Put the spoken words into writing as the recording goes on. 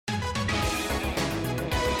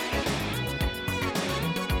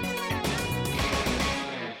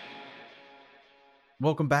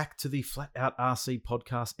Welcome back to the Flat Out RC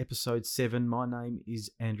podcast, episode 7. My name is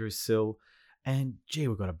Andrew Sill, and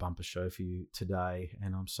we've got a bumper show for you today,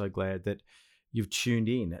 and I'm so glad that you've tuned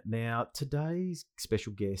in. Now, today's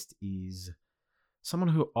special guest is someone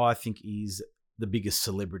who I think is the biggest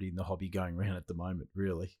celebrity in the hobby going around at the moment,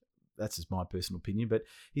 really. That's just my personal opinion, but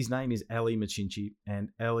his name is Ali Machinchi, and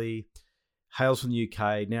Ali hails from the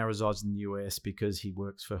UK, now resides in the US because he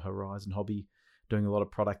works for Horizon Hobby, doing a lot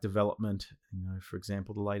of product development. For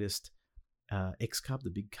example, the latest X Cub, the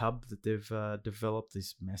big cub that they've developed,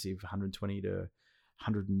 this massive 120 to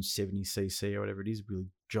 170 cc or whatever it is, really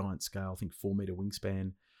giant scale, I think 4 meter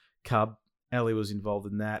wingspan cub. Ali was involved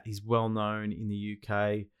in that. He's well known in the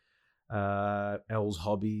UK. L's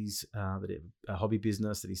Hobbies, a hobby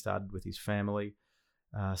business that he started with his family,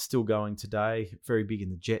 still going today. Very big in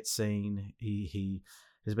the jet scene. He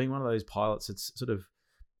has been one of those pilots that's sort of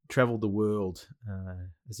traveled the world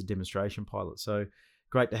as a demonstration pilot. So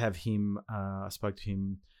great to have him. I spoke to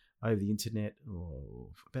him over the internet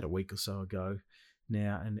about a week or so ago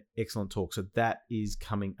now, an excellent talk. So that is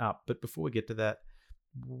coming up. But before we get to that,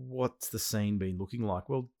 what's the scene been looking like?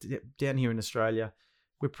 Well, down here in Australia,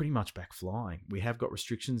 we're pretty much back flying. We have got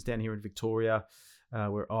restrictions down here in Victoria,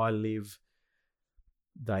 where I live.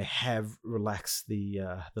 They have relaxed the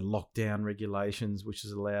lockdown regulations, which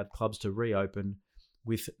has allowed clubs to reopen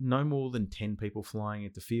with no more than 10 people flying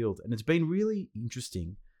at the field. And it's been really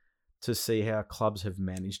interesting to see how clubs have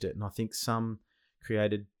managed it. And I think some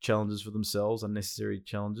created challenges for themselves, unnecessary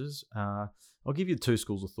challenges. I'll give you 2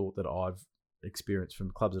 schools of thought that I've experienced from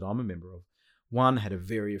clubs that I'm a member of. One had a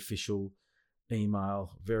very official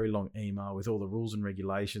email, very long email with all the rules and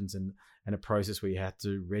regulations and a process where you had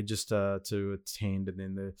to register to attend, and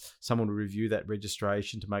then someone would review that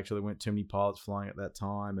registration to make sure there weren't too many pilots flying at that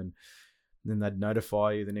time, and then they'd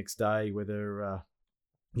notify you the next day whether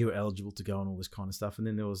you were eligible to go and all this kind of stuff. And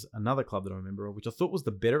then there was another club that I remember of, which I thought was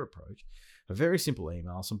the better approach, a very simple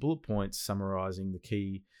email, some bullet points summarizing the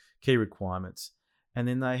key requirements. And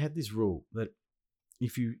then they had this rule that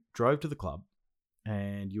if you drove to the club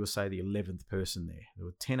and you were, say, the 11th person there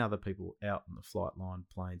were 10 other people out on the flight line,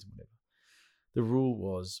 planes and whatever. The rule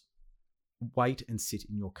was wait and sit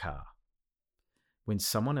in your car. When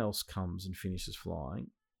someone else comes and finishes flying,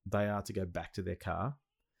 they are to go back to their car,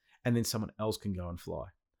 and then someone else can go and fly.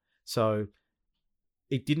 So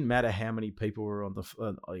it didn't matter how many people were on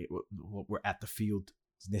were at the field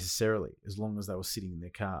necessarily, as long as they were sitting in their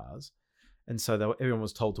cars. And so everyone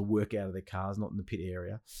was told to work out of their cars, not in the pit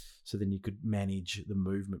area. So then you could manage the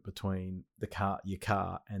movement between your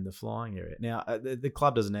car and the flying area. Now, the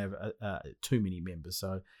club doesn't have too many members,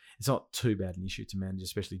 so it's not too bad an issue to manage,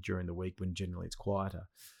 especially during the week when generally it's quieter.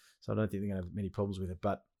 So I don't think they're going to have many problems with it.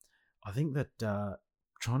 But I think that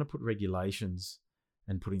trying to put regulations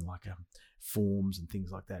and putting forms and things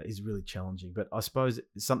like that is really challenging. But I suppose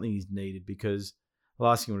something is needed, because the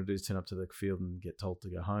last thing you want to do is turn up to the field and get told to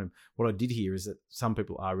go home. What I did hear is that some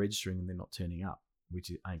people are registering and they're not turning up,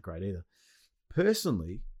 which ain't great either.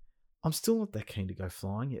 Personally, I'm still not that keen to go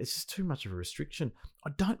flying. It's just too much of a restriction. I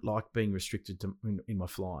don't like being restricted in my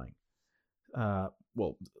flying.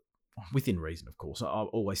 Well, within reason, of course. I'll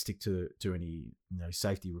always stick to any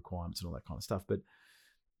safety requirements and all that kind of stuff. But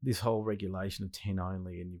this whole regulation of 10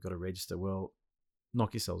 only and you've got to register, well,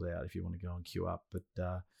 knock yourselves out if you want to go and queue up. But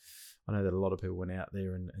I know that a lot of people went out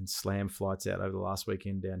there and slammed flights out over the last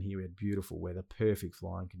weekend down here. We had beautiful weather, perfect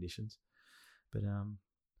flying conditions. But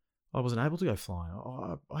I wasn't able to go flying.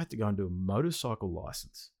 I had to go and do a motorcycle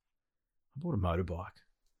license. I bought a motorbike.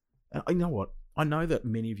 And you know what? I know that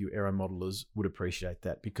many of you aero modelers would appreciate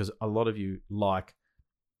that, because a lot of you like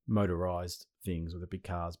motorized things, whether it be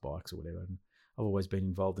cars, bikes, or whatever. And I've always been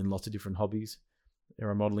involved in lots of different hobbies.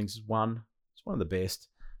 Aero modeling is one. It's one of the best.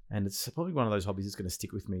 And it's probably one of those hobbies that's going to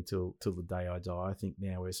stick with me till the day I die. I think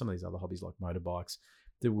now, where some of these other hobbies like motorbikes,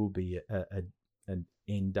 there will be an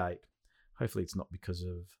end date. Hopefully it's not because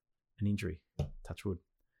of an injury. Touch wood.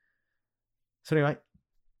 So anyway,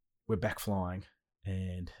 we're back flying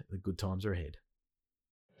and the good times are ahead.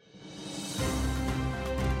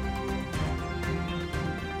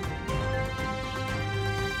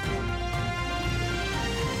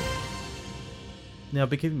 Now, I've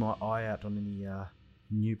been keeping my eye out on any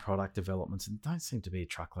new product developments, and don't seem to be a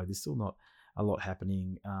truckload. There's still not a lot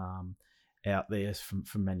happening out there from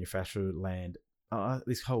manufacturer land.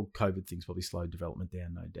 This whole COVID thing's probably slowed development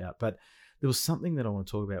down, no doubt. But there was something that I want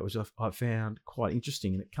to talk about, which I found quite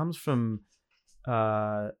interesting, and it comes from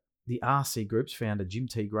the RC Group's founder, Jim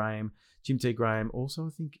T. Graham. Jim T. Graham also,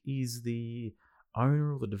 I think, is the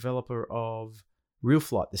owner or the developer of Real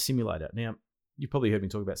Flight, the simulator. Now, you've probably heard me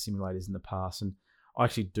talk about simulators in the past, and I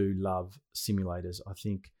actually do love simulators. I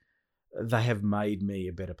think they have made me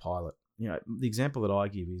a better pilot. The example that I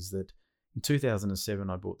give is that in 2007,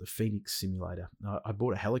 I bought the Phoenix simulator. I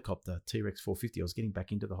bought a helicopter, T-Rex 450. I was getting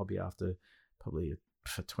back into the hobby after probably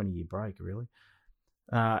a 20-year break, really.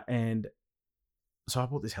 And so I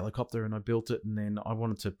bought this helicopter and I built it, and then I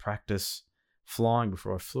wanted to practice flying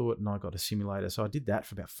before I flew it, and I got a simulator. So I did that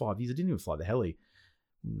for about 5 years. I didn't even fly the heli.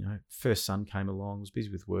 First son came along, was busy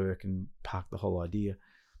with work and parked the whole idea.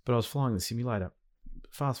 But I was flying the simulator.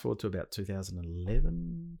 Fast forward to about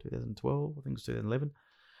 2011, 2012, I think it was 2011.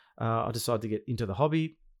 I decided to get into the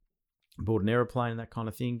hobby, bought an aeroplane and that kind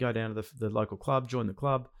of thing, go down to the local club, join the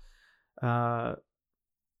club.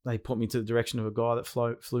 They put me to the direction of a guy that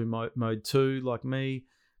flew mode 2 like me.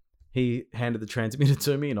 He handed the transmitter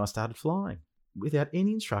to me and I started flying. Without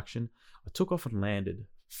any instruction, I took off and landed.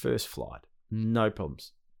 First flight, no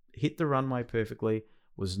problems. Hit the runway perfectly,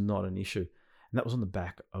 was not an issue. And that was on the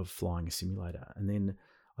back of flying a simulator. And then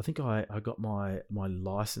I think I got my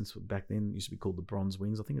license back then. It used to be called the Bronze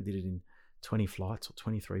Wings. I think I did it in 20 flights or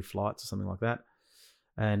 23 flights or something like that.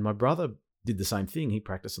 And my brother did the same thing. He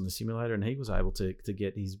practiced on the simulator and he was able to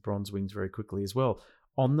get his Bronze Wings very quickly as well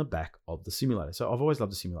on the back of the simulator. So I've always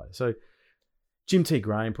loved the simulator. So Jim T.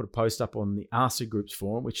 Graham put a post up on the RC Groups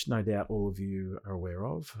forum, which no doubt all of you are aware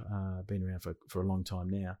of, been around for a long time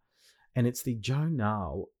now. And it's the Joe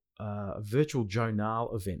Nall, virtual Joe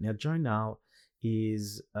Nall event. Now, Joe Nall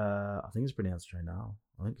is, I think it's pronounced Joe Nall.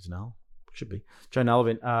 I think it's Nall. Should be. Joe Nall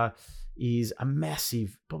event is a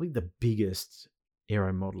massive, probably the biggest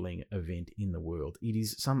aero modeling event in the world.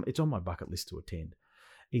 It's on my bucket list to attend.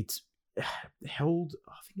 It's held,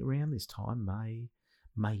 I think, around this time,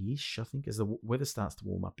 May-ish, I think, as the weather starts to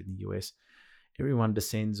warm up in the US. Everyone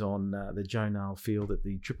descends on the Joe Nall field at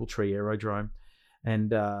the Triple Tree Aerodrome,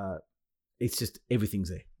 and it's just everything's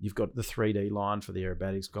there. You've got the 3D line for the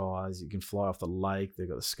aerobatics guys. You can fly off the lake. They've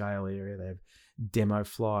got the scale area. They have demo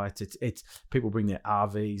flights. It's people bring their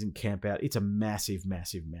RVs and camp out. It's a massive,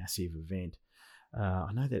 massive, massive event.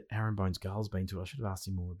 I know that Aaron Bones Gull's been to it. I should have asked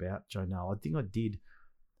him more about Joe Nall. I think I did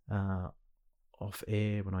off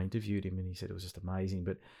air when I interviewed him, and he said it was just amazing.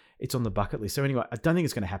 But it's on the bucket list. So anyway, I don't think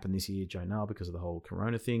it's going to happen this year, Joe Nall, because of the whole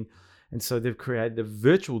Corona thing. And so they've created a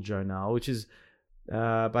virtual Joe Nall, which is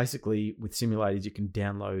basically with simulators you can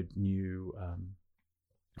download new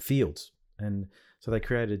fields. And so they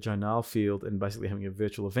created a Joe Nall field and basically having a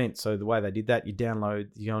virtual event. So the way they did that, you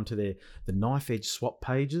go onto the knife edge swap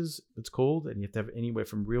pages, it's called, and you have to have anywhere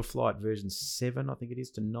from Real Flight version 7, I think it is,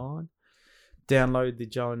 to 9. Download the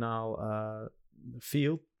Joe Nall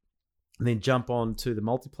field, and then jump on to the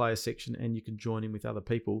multiplayer section, and you can join in with other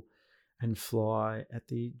people and fly at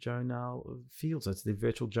the Joe Nall field. So it's the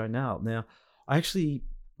virtual Joe Nall. Now, I actually,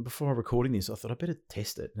 before recording this, I thought I better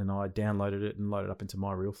test it, and I downloaded it and loaded it up into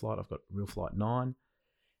my Real Flight. I've got Real Flight 9,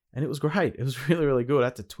 and it was great. It was really, really good. I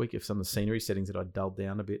had to tweak some of the scenery settings that I dulled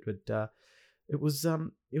down a bit, but it was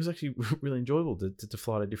actually really enjoyable to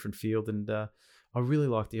fly at a different field, and I really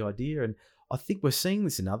liked the idea. And I think we're seeing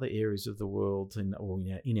this in other areas of the world, in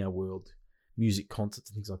our world, music concerts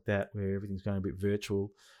and things like that, where everything's going a bit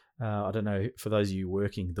virtual. I don't know, for those of you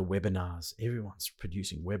working, the webinars, everyone's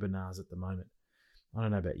producing webinars at the moment. I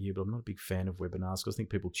don't know about you, but I'm not a big fan of webinars because I think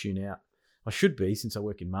people tune out. I should be, since I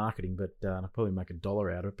work in marketing, but I'll probably make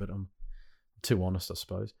 $1 out of it, but I'm too honest, I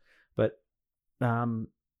suppose. But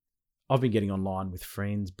I've been getting online with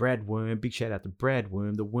friends. Brad Worm, big shout out to Brad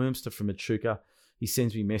Worm, the Wormster from Echuca. He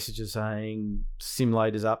sends me messages saying,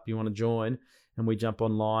 simulator's up, you want to join? And we jump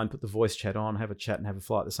online, put the voice chat on, have a chat and have a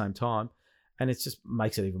flight at the same time. And it just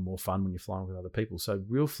makes it even more fun when you're flying with other people. So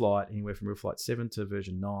Real Flight, anywhere from Real Flight 7 to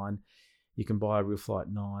version 9. You can buy a Real Flight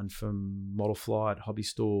 9 from Model Flight, hobby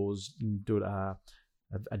stores. You can do it a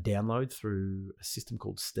download through a system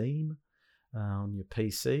called Steam on your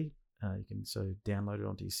PC. You can download it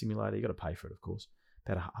onto your simulator. You got to pay for it, of course.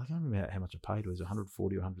 I can't remember how much I paid. It was $140 or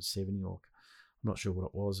 $170, or I'm not sure what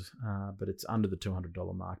it was, but it's under the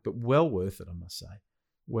 $200 mark. But well worth it, I must say.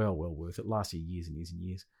 Well worth it. Lasts you years and years and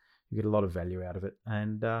years. You get a lot of value out of it.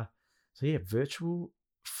 And virtual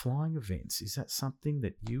flying events. Is that something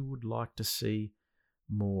that you would like to see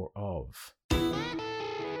more of?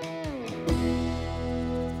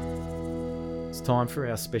 It's time for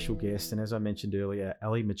our special guest. And as I mentioned earlier,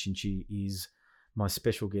 Ali Machinchi is my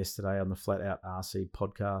special guest today on the Flat Out RC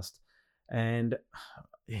podcast. And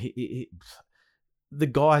the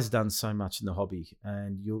guy's done so much in the hobby,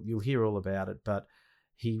 and you'll hear all about it, but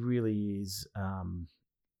he really is one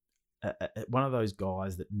of those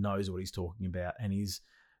guys that knows what he's talking about, and he's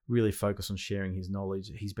really focused on sharing his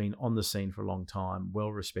knowledge. He's been on the scene for a long time,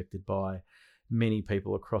 well respected by many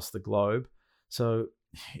people across the globe. So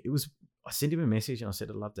it was. I sent him a message and I said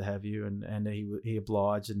I'd love to have you, and he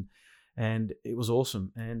obliged, and it was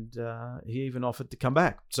awesome. And he even offered to come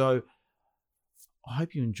back. So I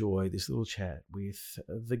hope you enjoy this little chat with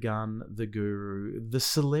the gun, the guru, the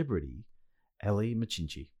celebrity, Ali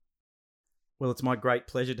Machinchi. Well, it's my great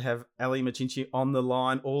pleasure to have Ali Machinchi on the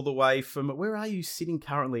line all the way from, where are you sitting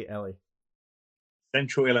currently, Ali?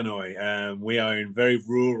 Central Illinois. We are in very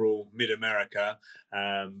rural mid-America,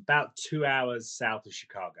 about 2 hours south of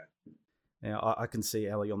Chicago. Now, I can see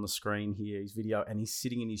Ali on the screen here, his video, and he's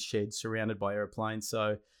sitting in his shed surrounded by airplanes.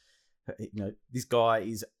 So, this guy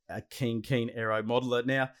is a keen aero modeler.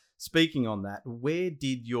 Now, speaking on that, where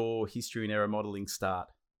did your history in aero modeling start?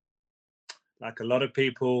 Like a lot of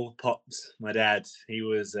people, Pops, my dad, he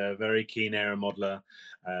was a very keen aero modeler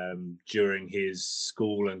during his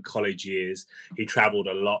school and college years. He traveled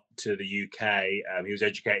a lot to the UK. He was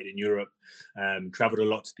educated in Europe, traveled a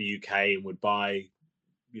lot to the UK and would buy,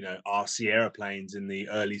 RC aeroplanes in the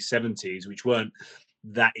early 70s, which weren't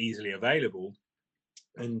that easily available.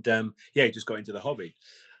 And yeah, he just got into the hobby.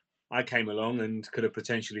 I came along and could have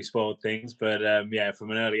potentially spoiled things, but yeah,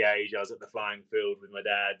 from an early age, I was at the flying field with my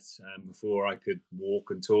dad before I could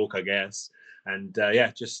walk and talk, I guess, and yeah,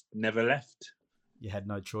 just never left. You had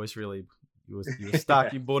no choice, really. You were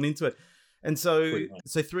stuck. You're born into it, and so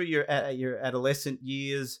through your adolescent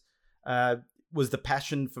years, was the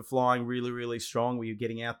passion for flying really strong? Were you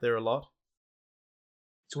getting out there a lot?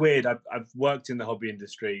 It's weird. I've worked in the hobby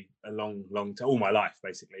industry a long time, all my life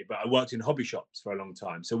basically, but I worked in hobby shops for a long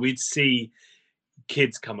time. So we'd see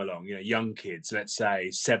kids come along, young kids, let's say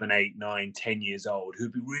 7, 8, 9, 10 years old,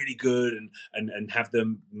 who'd be really good and have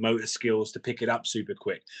the motor skills to pick it up super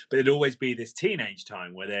quick. But it'd always be this teenage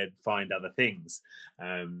time where they'd find other things,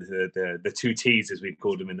 the two T's as we'd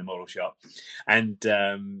called them in the model shop, and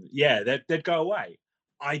yeah, they'd go away.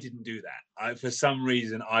 I didn't do that. For some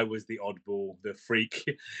reason, I was the oddball, the freak,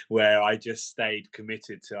 where I just stayed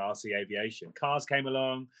committed to RC aviation. Cars came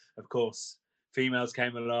along, of course, females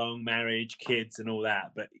came along, marriage, kids, and all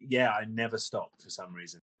that. But yeah, I never stopped for some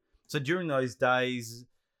reason. So during those days,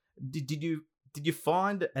 did you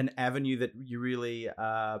find an avenue that you really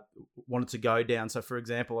wanted to go down? So, for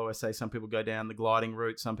example, I always say some people go down the gliding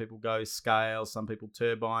route, some people go scale, some people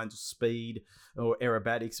turbines, speed, or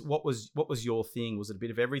aerobatics. What was your thing? Was it a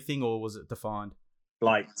bit of everything, or was it defined?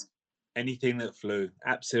 Like anything that flew,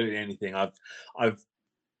 absolutely anything. I've I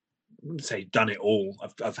wouldn't say done it all.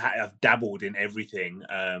 I've dabbled in everything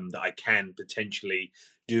that I can potentially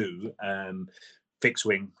do. Fixed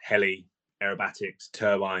wing, heli, aerobatics,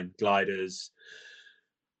 turbine, gliders,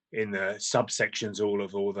 in the subsections,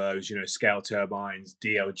 all those, scale turbines,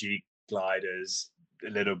 DLG gliders, a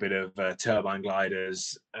little bit of turbine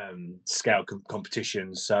gliders, scale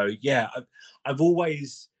competitions. So yeah, I've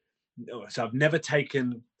always, so I've never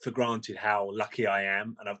taken for granted how lucky I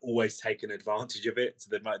am, and I've always taken advantage of it to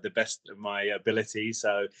the best of my ability.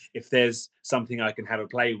 So if there's something I can have a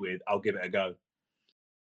play with, I'll give it a go.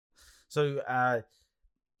 So,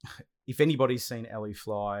 if anybody's seen Ali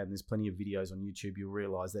fly, and there's plenty of videos on YouTube, you'll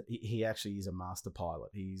realize that he actually is a master pilot.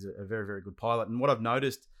 He's a very good pilot. And what I've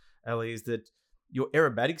noticed, Ali, is that your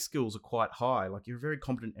aerobatic skills are quite high. Like, you're a very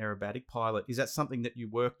competent aerobatic pilot. Is that something that you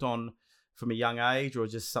worked on from a young age, or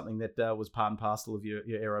just something that was part and parcel of your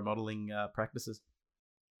aero modeling practices?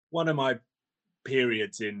 One of my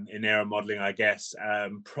periods in aero modeling, I guess.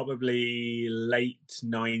 Probably late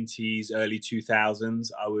 90s, early 2000s.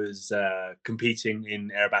 I was competing in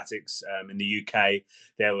aerobatics in the UK.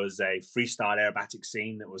 There was a freestyle aerobatic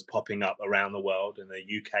scene that was popping up around the world, and the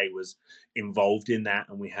UK was involved in that.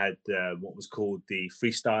 And we had what was called the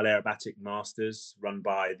Freestyle Aerobatic Masters, run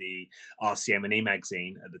by the RCM&E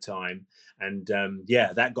magazine at the time. And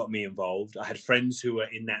yeah, that got me involved. I had friends who were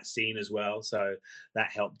in that scene as well, so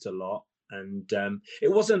that helped a lot. And it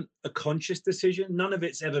wasn't a conscious decision. None of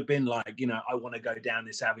it's ever been like, I want to go down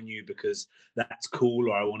this avenue because that's cool,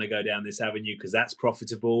 or I want to go down this avenue because that's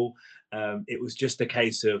profitable. It was just a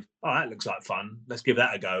case of, oh, that looks like fun, let's give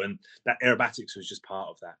that a go. And that aerobatics was just part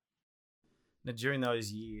of that. Now, during those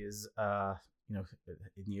years, in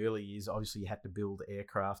the early years, obviously you had to build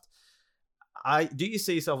aircraft. Do you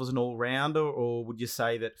see yourself as an all-rounder, or would you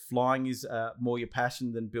say that flying is more your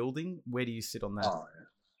passion than building? Where do you sit on that? Oh,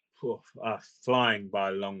 yeah. Flying by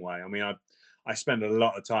a long way. I mean, I spend a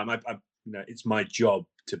lot of time. It's my job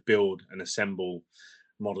to build and assemble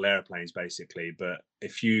model airplanes, basically. But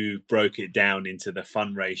if you broke it down into the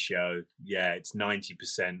fun ratio, yeah, it's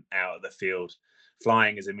 90% out of the field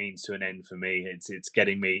flying is a means to an end for me. It's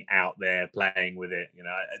getting me out there playing with it.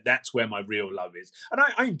 That's where my real love is, and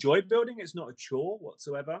I enjoy building. It's not a chore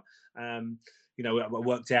whatsoever. I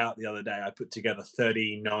worked out the other day. I put together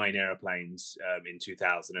 39 airplanes in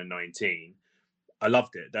 2019. I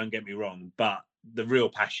loved it. Don't get me wrong, but the real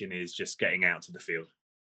passion is just getting out to the field.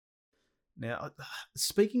 Now,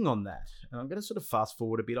 speaking on that, and I'm going to sort of fast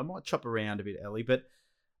forward a bit. I might chop around a bit, Ellie, but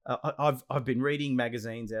I've been reading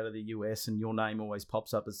magazines out of the US, and your name always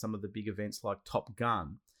pops up at some of the big events like Top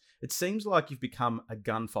Gun. It seems like you've become a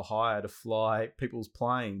gun for hire to fly people's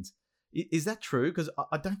planes. Is that true? Because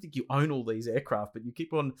I don't think you own all these aircraft, but you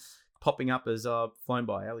keep on popping up as flown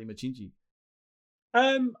by Ali Machinji.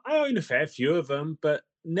 I own a fair few of them, but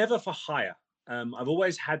never for hire. I've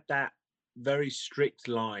always had that very strict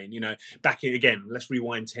line. Back again, let's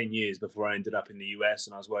rewind 10 years before I ended up in the US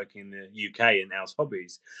and I was working in the UK in House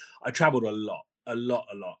Hobbies. I traveled a lot.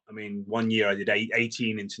 I mean, one year I did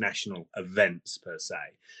 18 international events per se.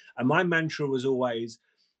 And my mantra was always,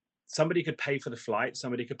 somebody could pay for the flight,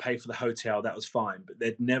 somebody could pay for the hotel, that was fine, but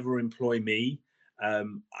they'd never employ me.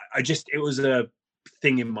 It was a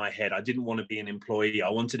thing in my head. I didn't want to be an employee. I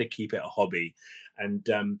wanted to keep it a hobby. And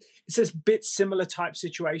it's a bit similar type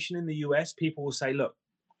situation in the US. People will say, look,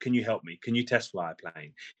 can you help me? Can you test fly a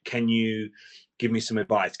plane? Can you give me some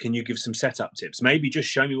advice? Can you give some setup tips? Maybe just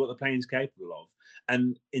show me what the plane's capable of.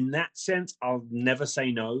 And in that sense, I'll never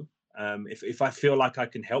say no. If I feel like I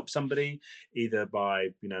can help somebody, either by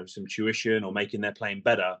some tuition or making their plane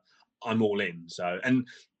better, I'm all in. So, and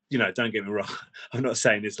don't get me wrong, I'm not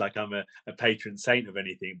saying this like I'm a patron saint of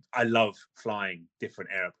anything. I love flying different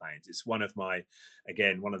airplanes. It's one of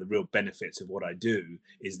the real benefits of what I do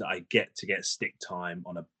is that I get to get stick time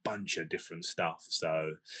on a bunch of different stuff.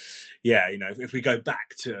 So, yeah, if we go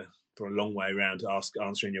back for a long way around to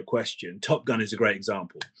answering your question, Top Gun is a great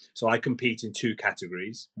example. So I compete in two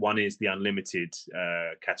categories. One is the unlimited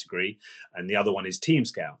category, and the other one is team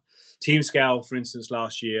scale. Team scale, for instance,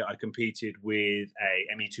 last year I competed with a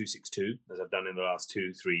ME262, as I've done in the last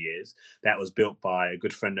 2-3 years. That was built by a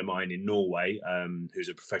good friend of mine in Norway, who's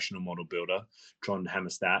a professional model builder, Trond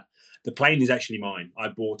Hammerstad. The plane is actually mine. I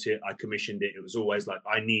bought it, I commissioned it. It was always like,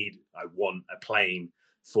 I want a plane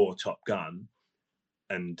for Top Gun.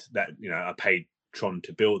 And that, I paid Tron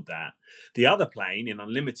to build that. The other plane in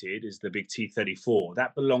Unlimited is the big T-34.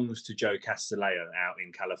 That belongs to Joe Castelleo out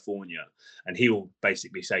in California. And he will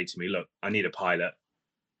basically say to me, look, I need a pilot.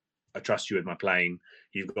 I trust you with my plane.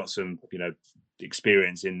 You've got some,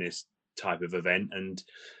 experience in this type of event. And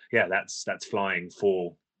yeah, that's flying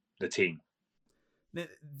for the team.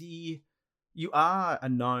 You are a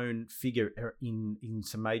known figure in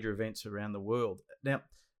some major events around the world. Now,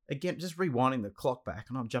 again, just rewinding the clock back,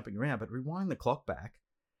 and I'm jumping around, but rewinding the clock back,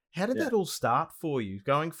 how did that all start for you?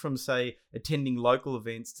 Going from, say, attending local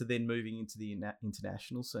events to then moving into the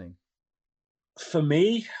international scene? For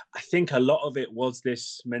me, I think a lot of it was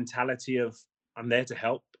this mentality of, I'm there to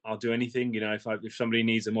help. I'll do anything. If somebody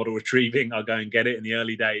needs a model retrieving, I'll go and get it. In the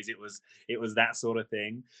early days, it was that sort of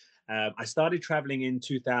thing. I started traveling in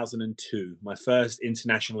 2002. My first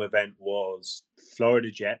international event was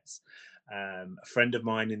Florida Jets. A friend of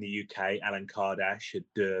mine in the UK, Alan Kardash,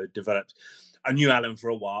 had developed. I knew Alan for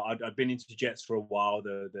a while. I'd been into jets for a while.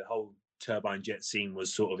 The whole turbine jet scene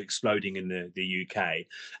was sort of exploding in the UK.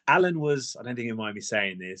 Alan was, I don't think you mind me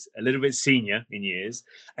saying this, a little bit senior in years,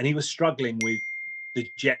 and he was struggling with the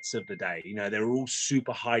jets of the day. They were all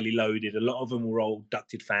super highly loaded. A lot of them were old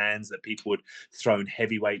ducted fans that people had thrown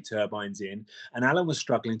heavyweight turbines in, and Alan was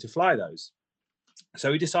struggling to fly those.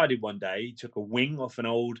 So he decided one day, he took a wing off an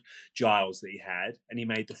old Giles that he had, and he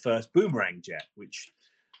made the first boomerang jet, which,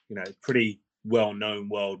 pretty well known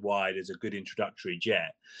worldwide as a good introductory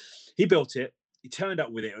jet. He built it. He turned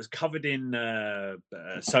up with it. It was covered in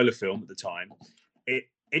solar film at the time.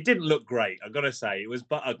 It didn't look great, I've got to say. It was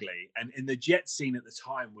but ugly. And in the jet scene at the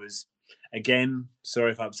time was, again,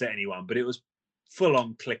 sorry if I upset anyone, but it was full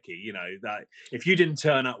on clicky, that if you didn't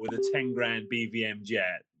turn up with a 10 grand BVM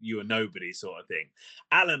jet, you were nobody sort of thing.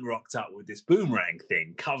 Alan rocked up with this boomerang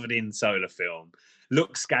thing covered in solar film,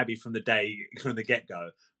 looked scabby from the get-go,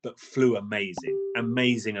 but flew amazing. And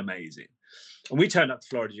we turned up to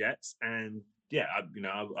Florida Jets, and yeah,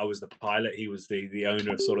 I was the pilot, he was the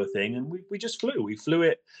owner sort of thing, and we just flew. We flew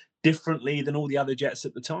it differently than all the other jets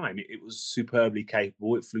at the time. It was superbly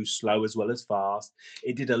capable. It flew slow as well as fast.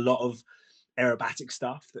 It did a lot of aerobatic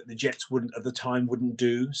stuff that the jets wouldn't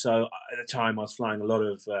do. So at the time I was flying a lot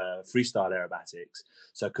of freestyle aerobatics.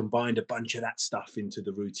 So combined a bunch of that stuff into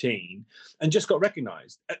the routine and just got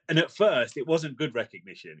recognized. And at first it wasn't good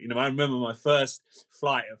recognition. I remember my first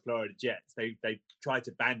flight at Florida Jets, they tried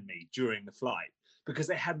to ban me during the flight. because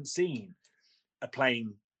they hadn't seen a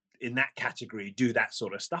plane in that category do that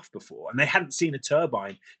sort of stuff before. And they hadn't seen a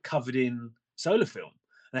turbine covered in solar film.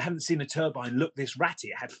 And they hadn't seen a turbine look this ratty.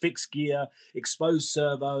 It had fixed gear, exposed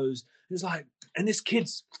servos. It was like, and this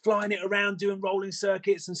kid's flying it around doing rolling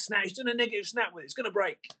circuits and snap. He's doing a negative snap with it. It's going to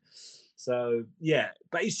break. So yeah,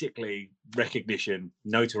 basically recognition,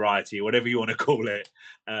 notoriety, whatever you want to call it,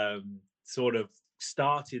 sort of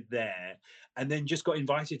started there, and then just got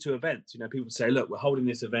invited to events. You know, people say, look, we're holding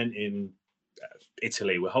this event in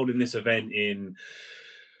Italy, we're holding this event in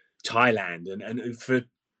Thailand, and for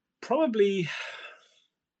probably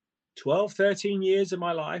 12, 13 years of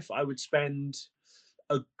my life, I would spend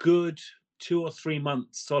a good 2 or 3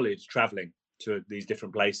 months solid traveling to these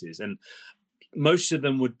different places. And most of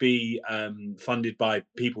them would be funded by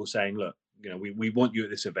people saying, look, you know, we want you at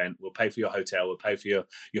this event. We'll pay for your hotel. We'll pay for your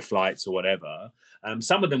flights or whatever.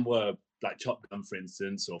 Some of them were like Top Gun, for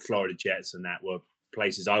instance, or Florida Jets, and that were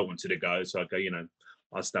places I wanted to go. So I'd go, you know,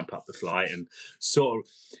 I'll stamp up the flight, and sort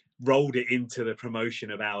of rolled it into the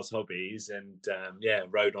promotion of Al's Hobbies, and yeah,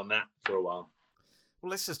 rode on that for a while. Well,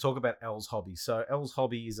 let's just talk about Al's Hobby. So Al's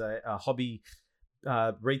Hobby is a hobby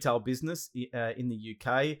retail business in the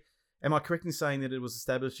UK. Am I correct in saying that it was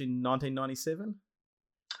established in 1997?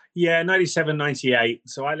 Yeah, 97, 98.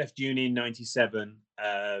 So I left uni in 97.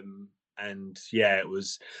 And yeah, it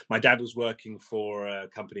was, my dad was working for a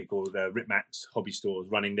company called Ripmax Hobby Stores,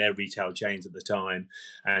 running their retail chains at the time.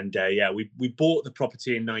 And yeah, we bought the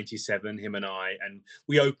property in 97, him and I, and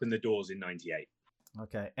we opened the doors in 98.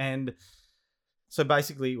 Okay. And so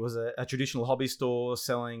basically it was a traditional hobby store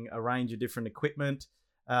selling a range of different equipment.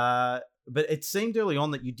 But it seemed early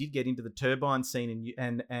on that you did get into the turbine scene,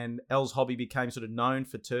 and Al's Hobby became sort of known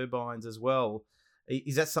for turbines as well.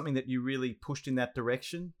 Is that something that you really pushed in that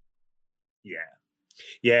direction?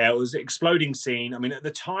 Yeah, it was an exploding scene. I mean, at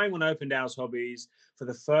the time when I opened Al's Hobbies, for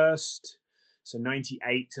the first, so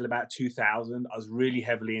 98 till about 2000, I was really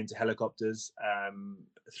heavily into helicopters,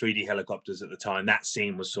 3D helicopters at the time. That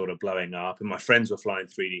scene was sort of blowing up, and my friends were flying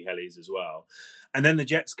 3D helis as well. And then the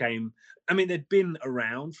jets came. I mean, they'd been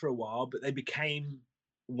around for a while, but they became,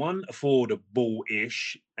 one,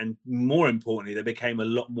 affordable-ish, and more importantly, they became a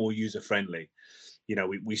lot more user-friendly. You know,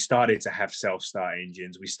 we started to have self-start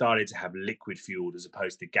engines. We started to have liquid fueled as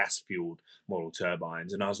opposed to gas fueled model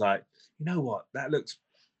turbines. And I was like, you know what, that looks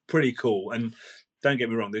pretty cool. And don't get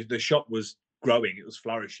me wrong, the shop was growing, it was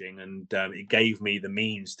flourishing, and it gave me the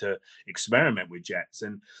means to experiment with jets.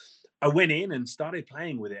 And I went in and started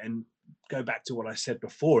playing with it. And go back to what I said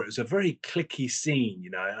before, it was a very clicky scene, you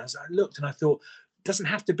know. And as I looked and I thought, doesn't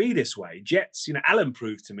have to be this way. Jets, you know, Alan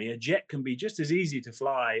proved to me a jet can be just as easy to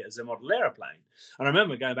fly as a model aeroplane. And I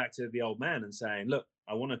remember going back to the old man and saying, look,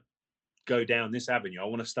 I want to go down this avenue. I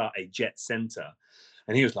want to start a jet center.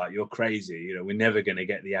 And he was like, you're crazy. You know, we're never going to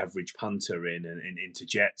get the average punter in and into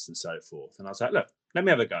jets and so forth. And I was like, look, let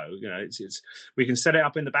me have a go. You know, it's we can set it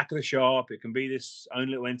up in the back of the shop. It can be this own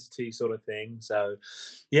little entity sort of thing. So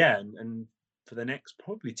yeah, and for the next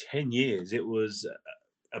probably 10 years, it was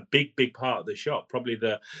a big part of the shop. Probably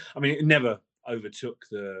I mean, it never overtook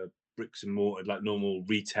the bricks and mortar, like normal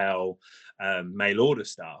retail mail order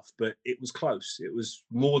stuff, but it was close. It was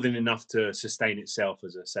more than enough to sustain itself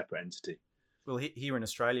as a separate entity. Well, here in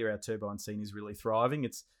Australia, our turbine scene is really thriving.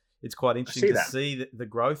 It's quite interesting to see the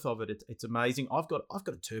growth of it. It's amazing. I've got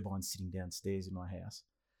a turbine sitting downstairs in my house,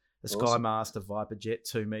 a awesome. Skymaster Viper Jet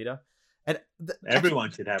 2 meter, and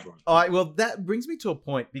everyone should have one. Well, that brings me to a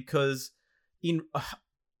point, because in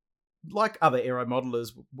like other aero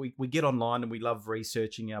modelers, we get online and we love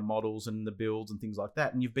researching our models and the builds and things like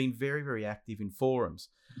that. And you've been very, very active in forums.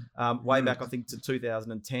 Way back, I think, to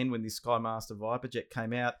 2010, when this Skymaster Viper Jet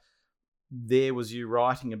came out, there was you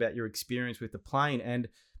writing about your experience with the plane. And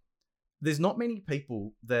there's not many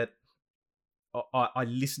people that I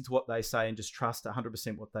listen to what they say and just trust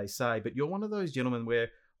 100% what they say. But you're one of those gentlemen where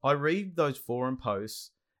I read those forum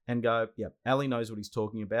posts and go, yeah, Ali knows what he's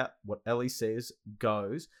talking about. What Ali says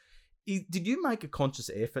goes. Did you make a conscious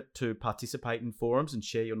effort to participate in forums and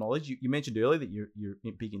share your knowledge? You mentioned earlier that you're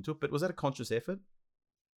big into it, but was that a conscious effort?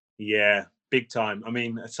 Yeah, big time. I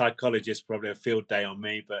mean, a psychologist probably a field day on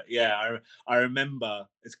me, but yeah, I remember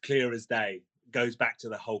as clear as day. Goes back to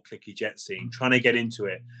the whole clicky jet scene, trying to get into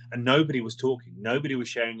it, and nobody was talking, nobody was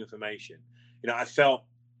sharing information. You know, I felt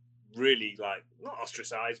really like not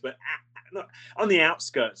ostracized, but on the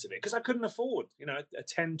outskirts of it, because I couldn't afford, you know, a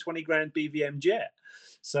 10, 20 grand BVM jet.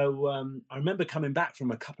 So I remember coming back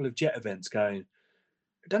from a couple of jet events going,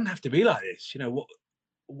 it doesn't have to be like this. You know,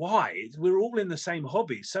 why? We're all in the same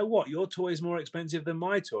hobby. So what? Your toy is more expensive than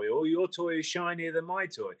my toy, or your toy is shinier than my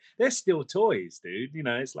toy. They're still toys, dude. You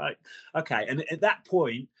know, it's like, okay. And at that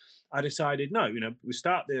point, I decided, no, we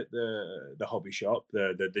start the hobby shop,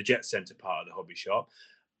 the Jet Center part of the hobby shop,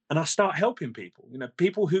 and I start helping people.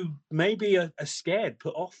 People who maybe are scared,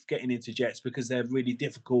 put off getting into jets because they're really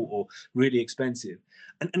difficult or really expensive,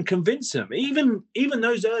 and convince them. Even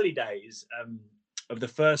those early days. Of the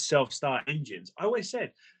first self-start engines, I always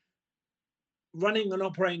said running and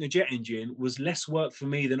operating a jet engine was less work for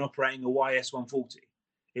me than operating a YS-140.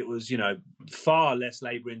 It was, far less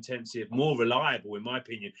labor intensive, more reliable, in my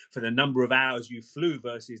opinion, for the number of hours you flew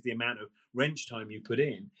versus the amount of wrench time you put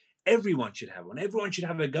in. Everyone should have one. Everyone should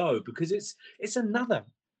have a go, because it's another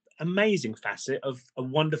amazing facet of a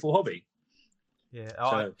wonderful hobby. Yeah,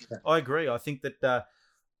 I agree. I think that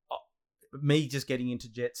me just getting into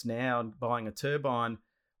jets now and buying a turbine,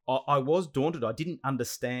 I was daunted. I didn't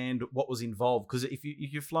understand what was involved, because if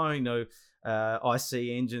you're flying, IC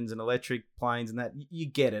engines and electric planes and that, you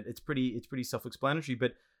get it. It's pretty self-explanatory.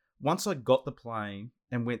 But once I got the plane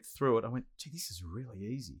and went through it, I went, gee, this is really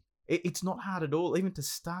easy. It's not hard at all. Even to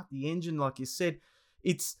start the engine, like you said,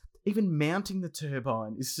 it's even mounting the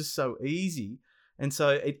turbine is just so easy. And so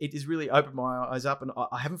it has really opened my eyes up, and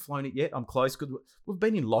I haven't flown it yet. I'm close, because we've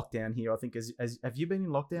been in lockdown here, I think. As have you been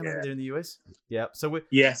in lockdown over there in the US? Yeah. So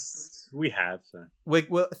yes, we have. So.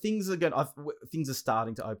 Things are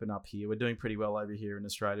starting to open up here. We're doing pretty well over here in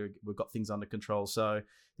Australia. We've got things under control. So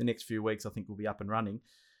the next few weeks, I think we'll be up and running.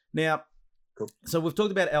 Now, cool. So we've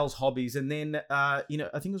talked about Al's hobbies, and then I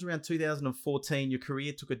think it was around 2014, your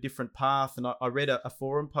career took a different path, and I read a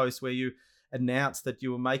forum post where you announced that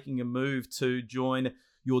you were making a move to join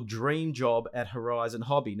your dream job at Horizon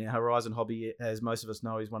Hobby. Now, Horizon Hobby, as most of us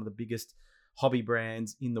know, is one of the biggest hobby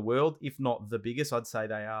brands in the world, if not the biggest. I'd say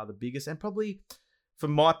they are the biggest, and probably,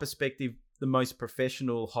 from my perspective, the most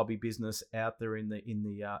professional hobby business out there in the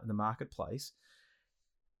marketplace.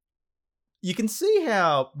 You can see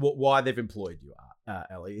why they've employed you,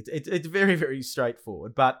 Ali. It's very, very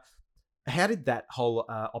straightforward. But how did that whole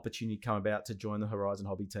opportunity come about to join the Horizon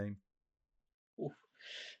Hobby team?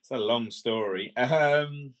 It's a long story.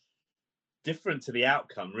 Different to the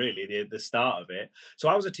outcome, really, the start of it. So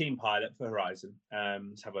I was a team pilot for Horizon.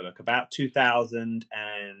 Let's have a look. About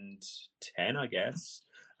 2010, I guess.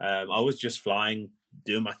 I was just flying,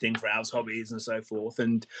 doing my thing for Al's Hobbies and so forth,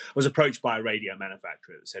 and was approached by a radio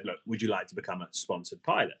manufacturer that said, look, would you like to become a sponsored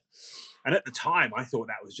pilot? And at the time, I thought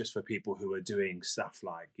that was just for people who were doing stuff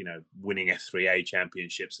like, winning F3A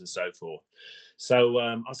championships and so forth. So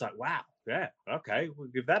I was like, wow, yeah, okay, we'll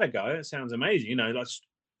give that a go. It sounds amazing. Like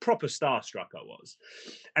proper starstruck I was.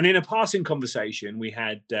 And in a passing conversation, we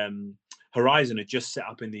had Horizon had just set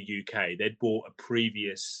up in the UK. They'd bought a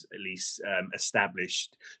previous, at least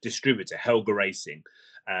established distributor, Helga Racing.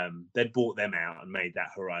 They'd bought them out and made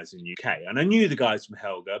that Horizon UK. And I knew the guys from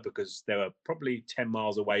Helga because they were probably 10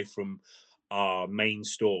 miles away from our main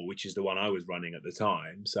store, which is the one I was running at the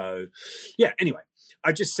time. So, yeah, anyway,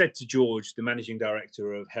 I just said to George, the managing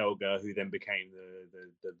director of Helga, who then became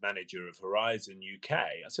the manager of Horizon UK,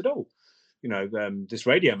 I said, this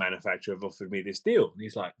radio manufacturer have offered me this deal. And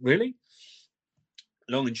he's like, really?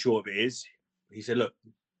 Long and short of it is, he said, look,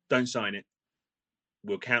 don't sign it.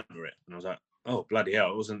 We'll counter it. And I was like, oh, bloody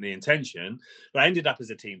hell, it wasn't the intention. But I ended up as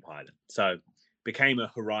a team pilot. So became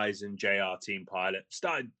a Horizon JR team pilot.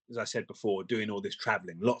 Started, as I said before, doing all this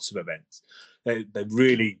traveling, lots of events. They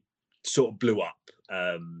really sort of blew up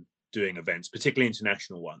doing events, particularly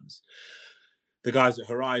international ones. The guys at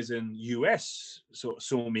Horizon US sort of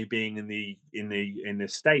saw me being in the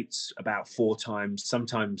States about 4 times,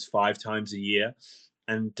 sometimes 5 times a year.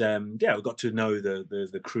 And I got to know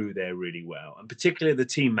the crew there really well, and particularly the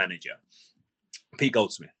team manager, Pete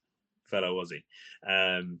Goldsmith, fellow Aussie.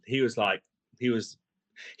 He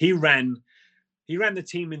ran the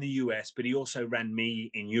team in the US, but he also ran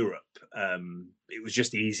me in Europe. It was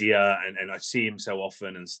just easier, and I see him so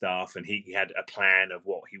often and stuff, and he had a plan of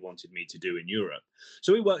what he wanted me to do in Europe.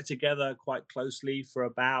 So we worked together quite closely for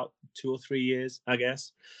about 2 or 3 years, I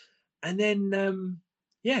guess. And then,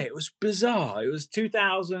 it was bizarre. It was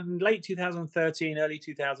late 2013, early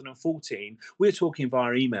 2014. We were talking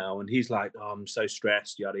via email, and he's like, oh, I'm so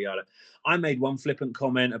stressed, yada, yada. I made one flippant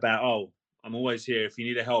comment about, I'm always here. If you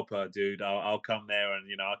need a helper, dude, I'll come there and,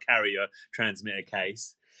 I'll carry your transmitter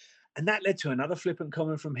case. And that led to another flippant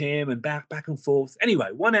comment from him, and back and forth. Anyway,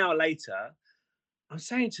 1 hour later, I'm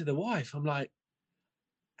saying to the wife, I'm like,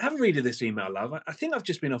 have a read of this email, love. I think I've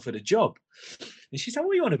just been offered a job. And she said,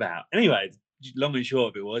 what are you on about? Anyway, long and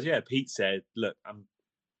short of it was, Pete said, look, I'm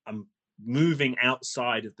moving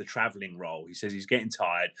outside of the traveling role. He says he's getting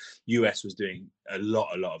tired. US was doing a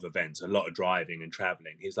lot of events, a lot of driving and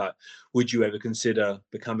traveling. He's like, would you ever consider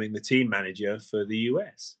becoming the team manager for the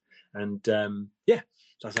US? And yeah,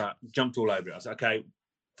 so I was like, jumped all over it. I was like, okay.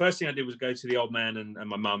 First thing I did was go to the old man and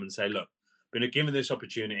my mum and say, look, been given this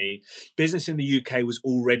opportunity. Business in the UK was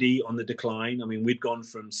already on the decline. I mean, we'd gone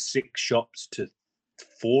from 6 shops to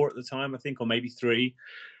 4 at the time, I think, or maybe 3.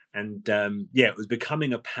 And yeah, it was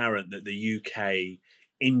becoming apparent that the UK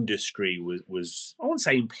industry was I won't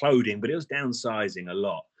say imploding, but it was downsizing a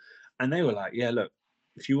lot. And they were like, yeah, look,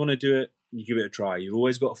 if you want to do it, you give it a try. You've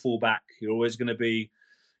always got a fallback. You're always going to be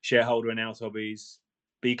shareholder in Out Hobbies.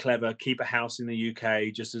 Be clever, keep a house in the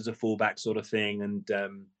UK just as a fallback sort of thing. And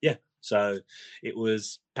yeah, so it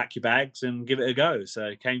was pack your bags and give it a go. So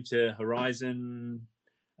I came to Horizon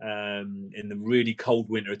in the really cold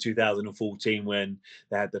winter of 2014 when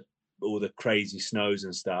they had all the crazy snows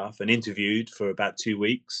and stuff, and interviewed for about 2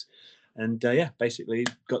 weeks. And yeah, basically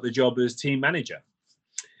got the job as team manager.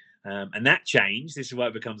 And that changed. This is why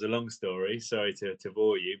it becomes a long story. Sorry to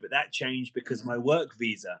bore you, but that changed because my work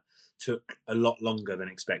visa took a lot longer than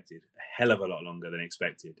expected, a hell of a lot longer than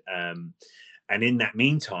expected. And in that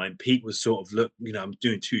meantime, Pete was sort of, look, you know, I'm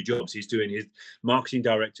doing 2 jobs. He's doing his marketing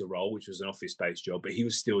director role, which was an office-based job, but he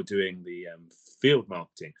was still doing the field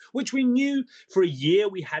marketing, which we knew for a year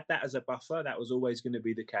we had that as a buffer. That was always going to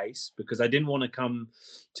be the case because I didn't want to come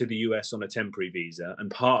to the US on a temporary visa. And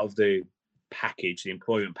part of the package, the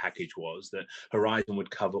employment package, was that Horizon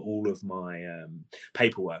would cover all of my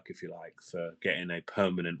paperwork, if you like, for getting a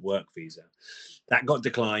permanent work visa. That got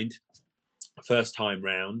declined first time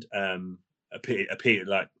round.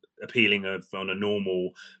 Appealing on a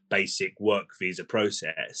normal basic work visa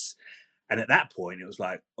process. And at that point, it was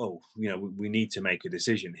like, oh, you know, we need to make a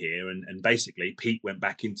decision here. And basically, Pete went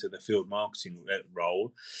back into the field marketing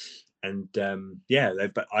role. And yeah,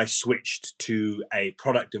 but I switched to a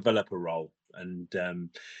product developer role. And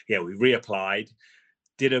yeah, we reapplied,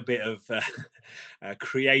 did a bit of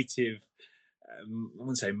creative, I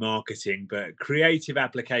wouldn't say marketing, but creative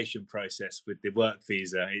application process with the work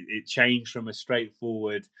visa. It changed from a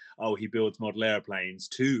straightforward, oh, he builds model airplanes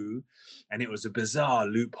to, and it was a bizarre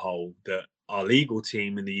loophole that our legal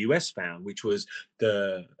team in the US found, which was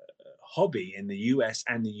the hobby in the US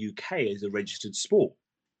and the UK is a registered sport.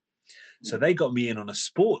 So they got me in on a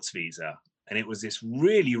sports visa, and it was this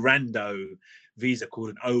really rando visa called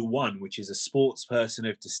an O1, which is a sports person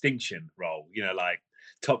of distinction role, you know, like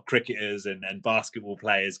top cricketers and basketball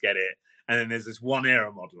players get it. And then there's this one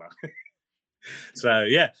aero modeler. So,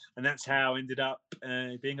 yeah, and that's how I ended up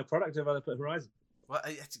being a product developer at Horizon. Well,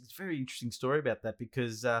 it's a very interesting story about that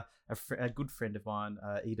because a good friend of mine,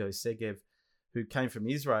 Ido Segev, who came from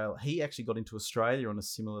Israel, he actually got into Australia on a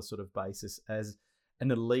similar sort of basis as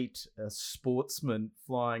an elite sportsman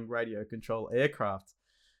flying radio control aircraft.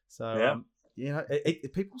 So, Yeah. you know,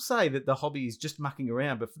 people say that the hobby is just mucking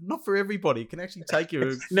around, but not for everybody. It can actually take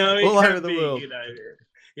you No, all over the world. You know,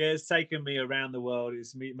 yeah, it's taken me around the world.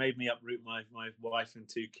 It's made me uproot my wife and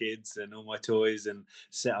 2 kids and all my toys and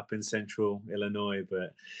set up in central Illinois.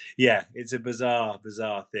 But yeah, it's a bizarre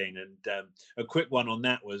thing. And a quick one on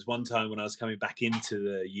that was one time when I was coming back into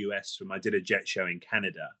the US I did a jet show in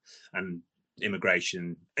Canada, and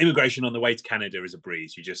immigration on the way to Canada is a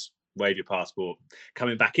breeze. You just wave your passport.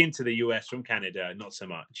 Coming back into the US from Canada, not so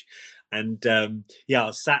much. And yeah, I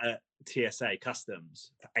was sat at TSA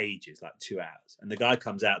customs for ages, like 2 hours. And the guy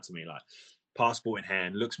comes out to me, like passport in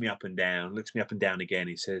hand, looks me up and down again.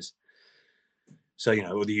 He says, so, you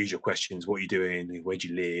know, all the usual questions, what are you doing? Where'd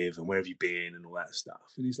you live? And where have you been? And all that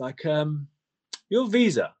stuff. And he's like, your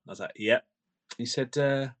visa? I was like, yep. He said,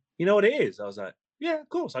 you know what it is? I was like, yeah, of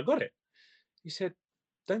course, I got it. He said,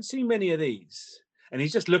 don't see many of these. And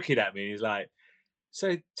he's just looking at me and he's like,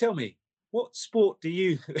 so tell me, what sport do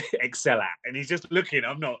you excel at? And he's just looking.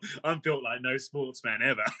 I'm built like no sportsman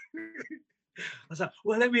ever. I was like,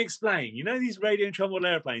 well, let me explain. You know these radio control model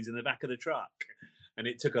airplanes in the back of the truck? And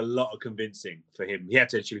it took a lot of convincing for him. He had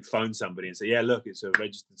to actually phone somebody and say, yeah, look, it's a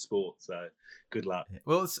registered sport. So good luck.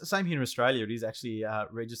 Well, it's the same here in Australia. It is actually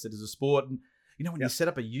registered as a sport. And, you know, when you set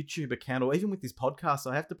up a YouTube account or even with this podcast,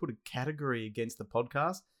 I have to put a category against the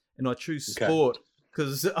podcast and I choose sport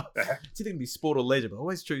because it's either going to be sport or leisure, but I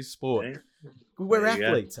always choose sport. Yeah. We're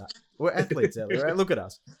athletes. We're athletes out there. Look at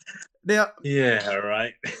us. Now, yeah, all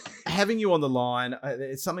right. Having you on the line,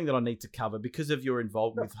 it's something that I need to cover because of your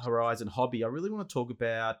involvement with Horizon Hobby. I really want to talk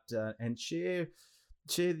about and share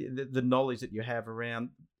the knowledge that you have around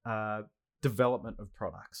development of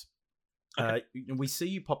products. Okay. We see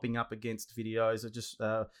you popping up against videos.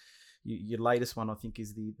 Your latest one, I think,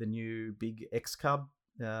 is the new big X Cub.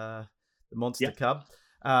 the Monster Yeah, Cub.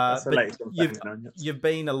 that's the But latest one for Hangar 9. Yes. you've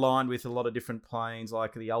been aligned with a lot of different planes,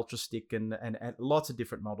 like the Ultra Stick and lots of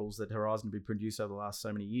different models that Horizon have been produced over the last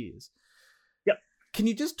so many years. Yep. Can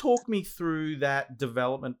you just talk me through that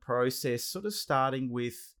development process, sort of starting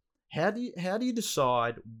with how do you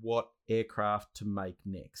decide what aircraft to make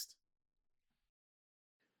next?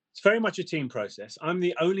 It's very much a team process. I'm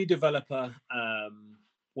the only developer.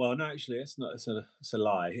 Well, no, actually, it's not. It's a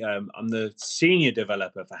lie. I'm the senior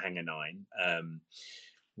developer for Hangar 9.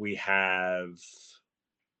 We have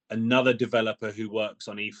another developer who works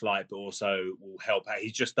on eFlight, but also will help out.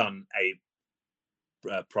 He's just done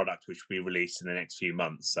a product which will be released in the next few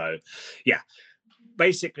months. So, yeah,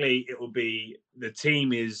 basically, it will be the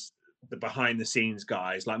team is the behind the scenes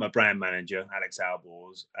guys, like my brand manager, Alex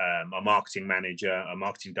Albors, our marketing manager, our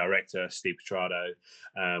marketing director, Steve Petrado.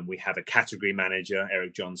 We have a category manager,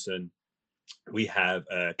 Eric Johnson. We have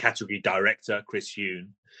a category director, Chris Hune.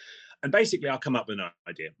 And basically, I'll come up with an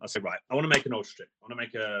idea. I'll say, right, I want to make an Ultra Strip. I want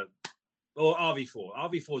to make or RV4.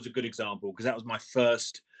 RV4 is a good example because that was my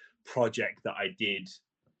first project that I did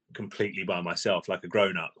completely by myself, like a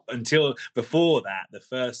grown up. Until before that, the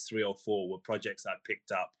first 3 or 4 were projects I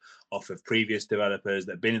picked up off of previous developers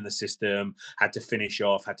that had been in the system, had to finish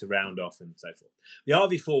off, had to round off, and so forth. The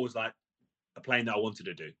RV4 was like a plane that I wanted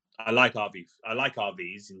to do. I like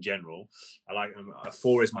RVs in general. I like a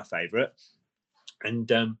 4 is my favorite.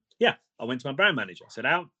 And yeah, I went to my brand manager. I said,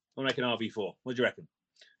 Al, I'll make an RV4. What do you reckon?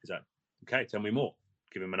 He's like, okay, tell me more.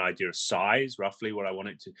 Give him an idea of size, roughly what I want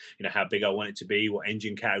it to, how big I want it to be, what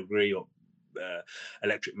engine category or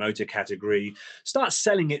electric motor category. Start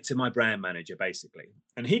selling it to my brand manager, basically.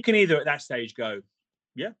 And he can either at that stage go,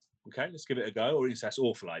 yeah, okay, let's give it a go, or he says, that's an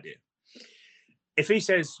awful idea. If he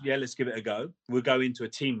says, yeah, let's give it a go, we'll go into a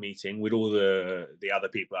team meeting with all the other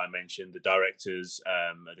people I mentioned, the directors,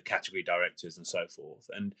 the category directors and so forth,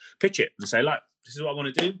 and pitch it and say, like, this is what I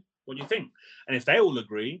want to do. What do you think? And if they all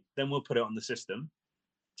agree, then we'll put it on the system.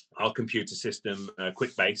 Our computer system,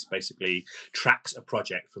 QuickBase, basically tracks a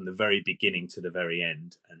project from the very beginning to the very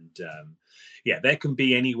end. And yeah, there can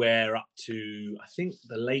be anywhere up to, I think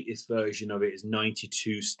the latest version of it is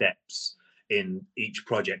 92 steps in each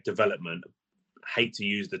project development. I hate to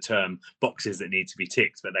use the term boxes that need to be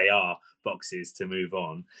ticked, but they are boxes to move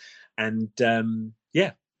on. And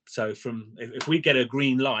yeah, so if we get a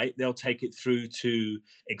green light, they'll take it through to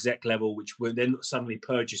exec level, which then suddenly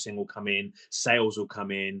purchasing will come in, sales will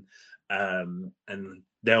come in, and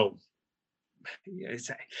they'll.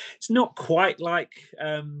 It's not quite like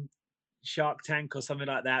Shark Tank or something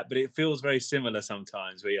like that, but it feels very similar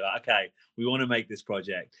sometimes. Where you're like, okay, we want to make this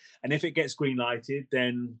project, and if it gets green lighted,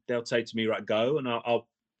 then they'll say to me, right, go, and I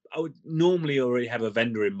would normally already have a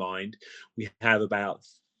vendor in mind. We have about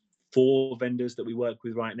 4 vendors that we work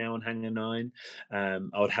with right now on Hangar 9. I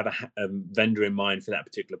would have a vendor in mind for that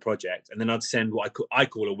particular project, and then I'd send what I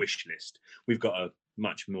call a wish list. We've got a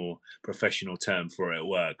much more professional term for it at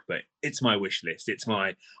work, but it's my wish list.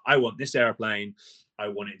 I want this airplane. I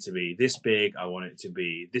want it to be this big. I want it to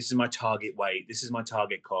be, this is my target weight. This is my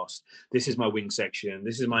target cost. This is my wing section.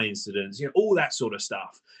 This is my incidence, all that sort of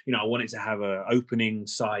stuff. I want it to have an opening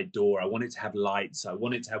side door. I want it to have lights. I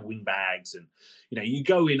want it to have wing bags. And, you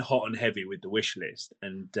go in hot and heavy with the wish list.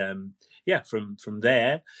 And yeah, from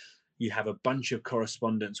there, you have a bunch of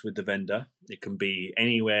correspondence with the vendor. It can be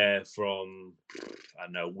anywhere from, I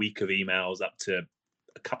don't know, a week of emails up to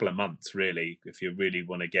a couple of months, really, if you really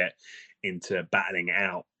want to get into battling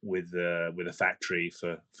out with a factory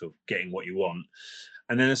for getting what you want.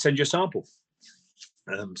 And then they send you a sample.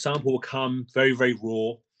 Sample will come very, very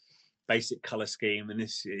raw, basic color scheme, and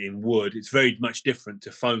this in wood. It's very much different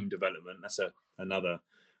to foam development. That's another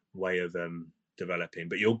way of developing,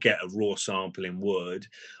 but you'll get a raw sample in wood.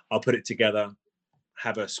 I'll put it together,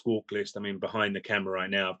 have a squawk list. I mean, behind the camera right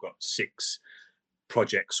now, I've got 6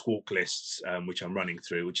 project squawk lists, which I'm running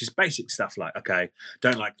through, which is basic stuff like, okay,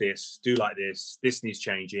 don't like this, do like this needs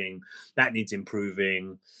changing, that needs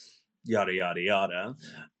improving, yada, yada, yada.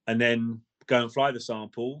 And then go and fly the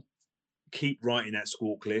sample, keep writing that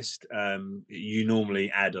squawk list. You normally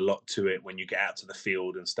add a lot to it when you get out to the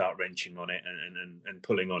field and start wrenching on it and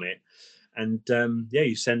pulling on it. And yeah,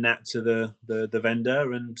 you send that to the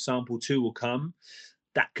vendor, and sample 2 will come.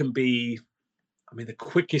 That can be, I mean, the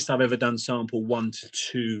quickest I've ever done sample 1 to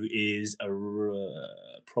 2 is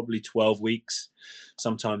probably 12 weeks.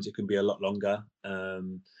 Sometimes it can be a lot longer.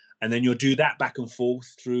 And then you'll do that back and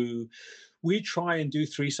forth through. We try and do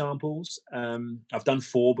 3 samples. I've done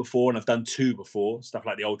 4 before, and I've done 2 before. Stuff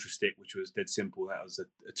like the Ultra Stick, which was dead simple. That was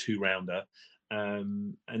a 2-rounder.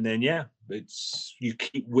 And then it's you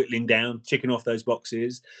keep whittling down, ticking off those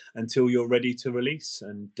boxes until you're ready to release.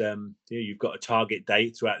 And you've got a target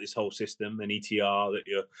date throughout this whole system, an ETR that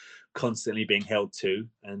you're constantly being held to.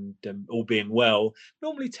 And all being well,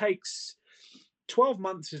 normally takes 12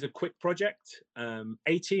 months is a quick project.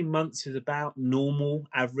 18 months is about normal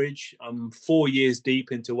average. I'm 4 years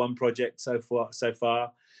deep into one project so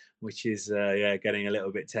far, which is getting a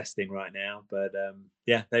little bit testing right now. But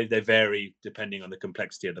they vary depending on the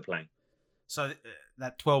complexity of the plane. So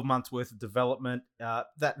that 12 months worth of development,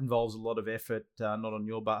 that involves a lot of effort, not on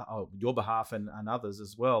your behalf and others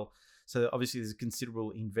as well. So obviously there's a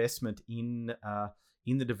considerable investment in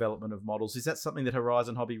the development of models. Is that something that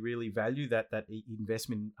Horizon Hobby really value, that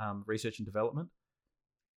investment in research and development?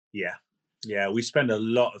 Yeah, we spend a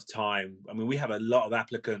lot of time. I mean, we have a lot of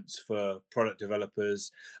applicants for product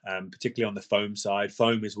developers, particularly on the foam side.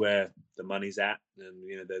 Foam is where the money's at, and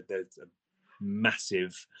there's a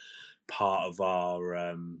massive part of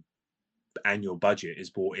our annual budget is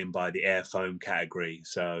brought in by the air foam category.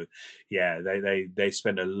 So they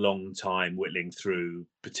spend a long time whittling through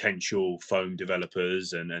potential foam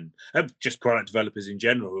developers and just product developers in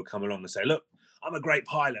general who come along and say, look, I'm a great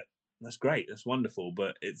pilot. That's great, that's wonderful,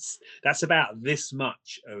 but that's about this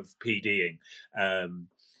much of PDing.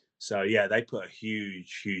 So they put a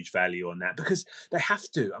huge value on that because they have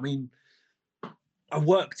to. I mean, I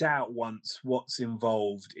worked out once what's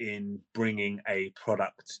involved in bringing a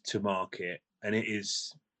product to market, and it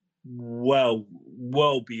is well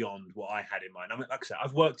beyond what I had in mind. I mean, like I said,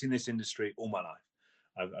 I've worked in this industry all my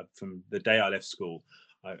life. From the day I left school,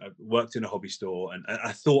 I worked in a hobby store, and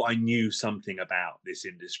I thought I knew something about this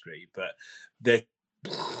industry, but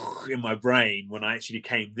in my brain, when I actually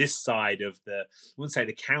came this side of I wouldn't say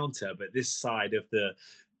the counter, but this side of the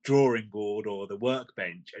drawing board or the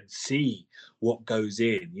workbench and see what goes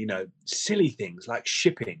in, silly things like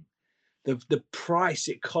shipping, the price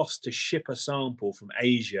it costs to ship a sample from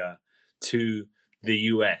Asia to the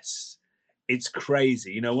US. It's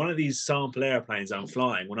crazy. One of these sample airplanes I'm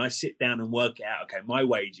flying, when I sit down and work it out, okay, my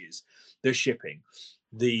wages, the shipping,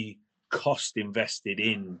 the cost invested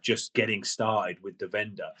in just getting started with the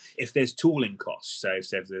vendor. If there's tooling costs, so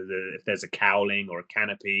if there's a cowling or a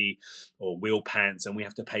canopy or wheel pants and we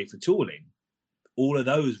have to pay for tooling, all of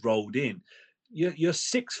those rolled in, you're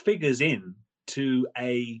six figures in to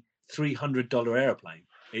a $300 airplane.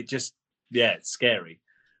 It's scary.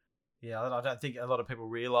 Yeah, I don't think a lot of people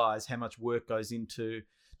realize how much work goes into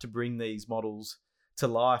to bring these models to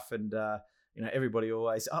life. And everybody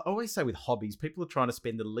I always say with hobbies, people are trying to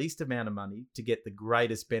spend the least amount of money to get the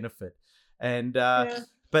greatest benefit. And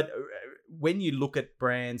but when you look at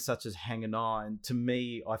brands such as Hangar 9, to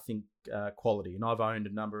me, I think quality. And I've owned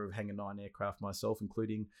a number of Hangar 9 aircraft myself,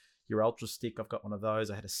 including your Ultra Stick. I've got one of those.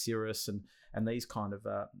 I had a Cirrus and these kind of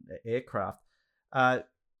aircraft.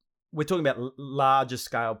 We're talking about larger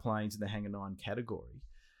scale planes in the Hangar 9 category.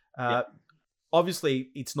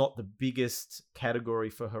 Obviously, it's not the biggest category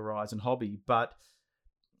for Horizon Hobby, but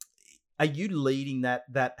are you leading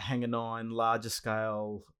that Hangar 9 larger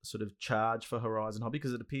scale sort of charge for Horizon Hobby?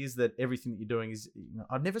 Because it appears that everything that you're doing is,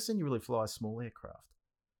 I've never seen you really fly a small aircraft.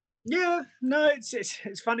 Yeah, no,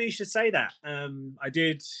 it's funny you should say that. I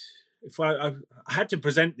did. I had to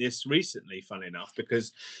present this recently, funny enough,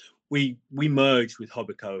 because we merged with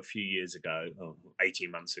Hobbico a few years ago, 18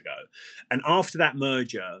 months ago. And after that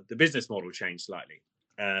merger, the business model changed slightly.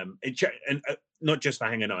 Not just for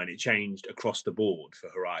Hangar 9, it changed across the board for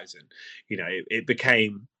Horizon. It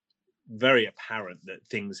became very apparent that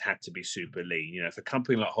things had to be super lean. If a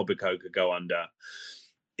company like Hobbico could go under,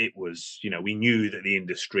 it was, we knew that the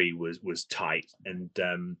industry was tight. And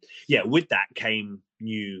with that came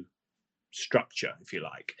new structure, if you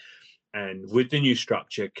like. And with the new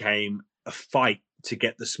structure came a fight to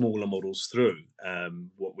get the smaller models through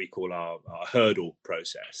what we call our hurdle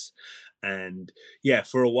process. And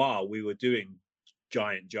for a while we were doing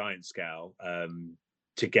giant scale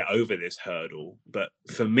to get over this hurdle. But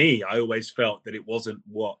for me, I always felt that it wasn't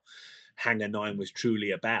what Hangar 9 was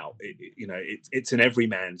truly about. It's an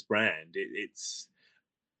everyman's brand. It's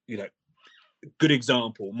good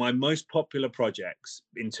example, my most popular projects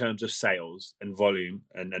in terms of sales and volume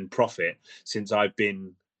and profit since I've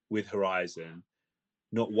been with Horizon,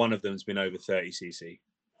 not one of them's been over 30cc,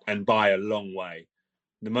 and by a long way.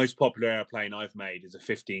 The most popular airplane I've made is a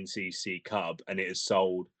 15cc Cub, and it has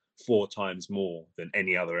sold 4 times more than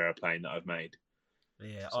any other airplane that I've made.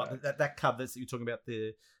 Yeah, so, that Cub that you're talking about,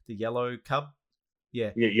 the yellow Cub.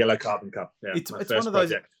 Yeah, yellow carbon Cub. Yeah, it's one of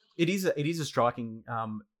those. Project. It is a striking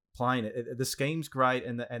plane. The scheme's great,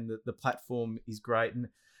 and the platform is great. And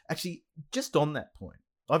actually, just on that point,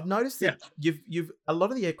 I've noticed Yeah. that you've a lot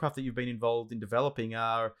of the aircraft that you've been involved in developing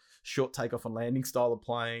are short takeoff and landing style of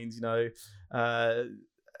planes. Uh,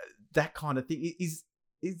 that kind of thing. Is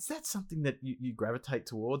that something that you gravitate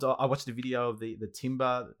towards? I watched a video of the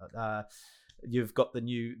Timber. You've got the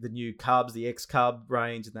new Cubs, the X Cub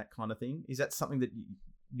range, and that kind of thing. Is that something that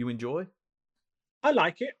you enjoy? I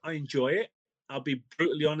like it. I enjoy it. I'll be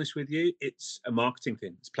brutally honest with you. It's a marketing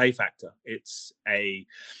thing. It's play factor. It's a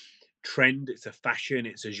trend. It's a fashion.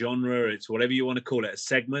 It's a genre. It's whatever you want to call it. A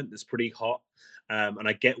segment that's pretty hot. And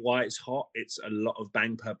I get why it's hot. It's a lot of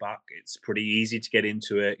bang per buck. It's pretty easy to get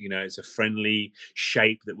into it. It's a friendly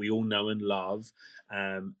shape that we all know and love.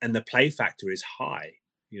 And the play factor is high.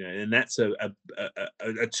 And that's a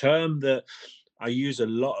term that I use a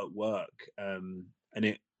lot at work. And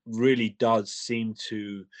it really does seem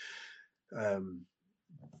to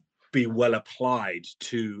be well applied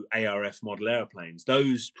to ARF model airplanes.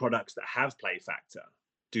 Those products that have play factor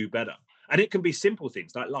do better. And it can be simple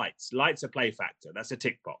things like lights. Lights are play factor. That's a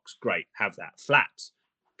tick box. Great, have that. Flaps,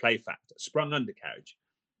 play factor. Sprung undercarriage,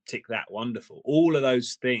 tick that. Wonderful. All of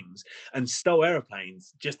those things. And STOL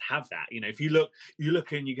airplanes just have that. If you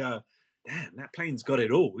look and you go, damn, that plane's got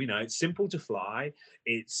it all. It's simple to fly.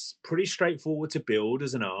 It's pretty straightforward to build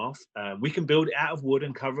as an ARF. We can build it out of wood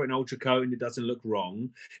and cover it in ultra coat and it doesn't look wrong.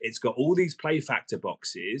 It's got all these play factor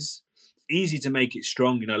boxes. Easy to make it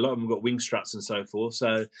strong. A lot of them got wing struts and so forth.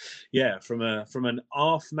 So yeah, from an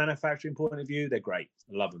ARF manufacturing point of view, they're great.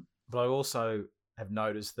 I love them. But I also have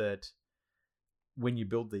noticed that when you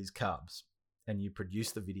build these Cubs and you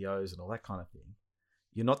produce the videos and all that kind of thing,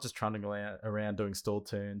 you're not just trundling around doing stall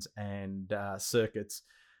turns and circuits.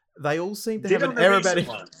 They all seem to have an aerobatic.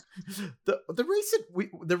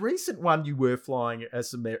 The recent one you were flying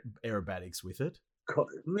as some aerobatics with it.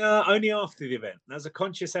 No, only after the event. That was a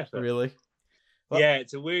conscious effort. Really? Well, yeah,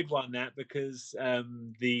 it's a weird one because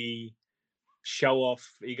the show-off,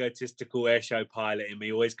 egotistical airshow pilot in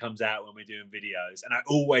me always comes out when we're doing videos, and I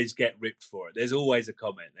always get ripped for it. There's always a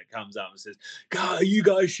comment that comes up and says, "God, you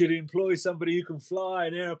guys should employ somebody who can fly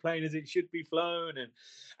an airplane as it should be flown."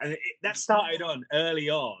 And that started on early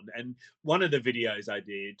on. And one of the videos I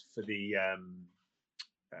did for the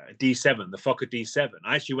D7, the Fokker D7,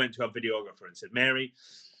 I actually went to our videographer and said, "Mary,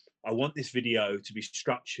 I want this video to be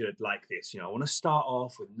structured like this. I want to start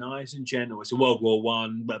off with nice and gentle. It's a World War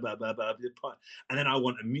One, blah, blah, blah, blah, and then I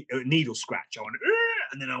want a needle scratch. I want,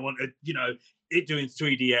 and then I want it doing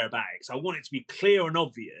 3D aerobatics. I want it to be clear and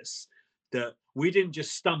obvious that we didn't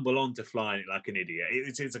just stumble onto flying it like an idiot.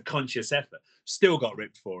 It's a conscious effort." Still got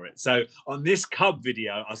ripped for it. So on this Cub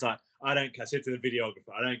video, I was like, I don't care. I said to the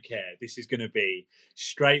videographer, I don't care. This is going to be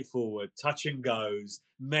straightforward, touch and goes,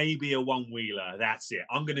 maybe a one-wheeler. That's it.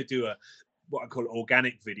 I'm going to do what I call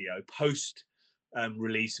organic video,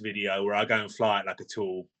 post-release video, where I go and fly it like a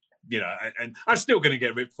tool, and I'm still going to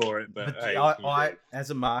get ripped for it. But hey, I as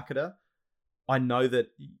a marketer, I know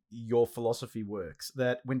that your philosophy works,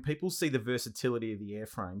 that when people see the versatility of the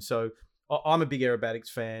airframe, so I'm a big aerobatics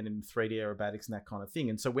fan and 3D aerobatics and that kind of thing.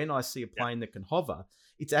 And so when I see a plane that can hover,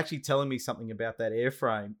 it's actually telling me something about that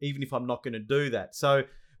airframe, even if I'm not going to do that. So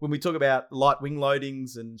when we talk about light wing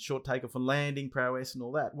loadings and short takeoff and landing prowess and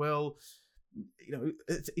all that, well,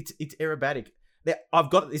 it's aerobatic. Now,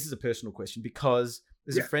 this is a personal question because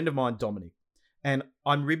there's a friend of mine, Dominic, and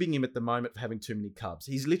I'm ribbing him at the moment for having too many Cubs.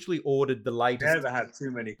 He's literally ordered the latest. Never had too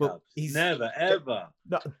many Cubs. Never, ever.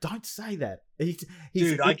 No, don't say that.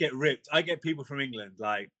 Dude, I get ripped. I get people from England,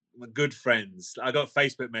 like my good friends. I got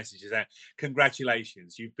Facebook messages saying,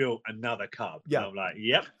 "Congratulations, you've built another Cub." Yeah. And I'm like,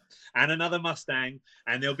 "Yep." And another Mustang.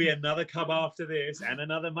 And there'll be another Cub after this and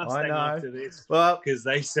another Mustang after this. Well, because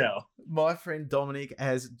they sell. My friend Dominic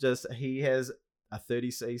has a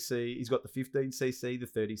 30cc. He's got the 15cc, the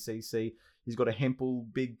 30cc. He's got a Hempel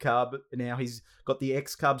big Cub. Now he's got the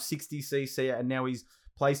X Cub 60cc, and now he's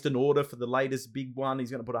placed an order for the latest big one.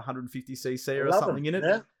 He's going to put 150cc or something in it.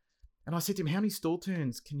 Yeah. And I said to him, "How many stall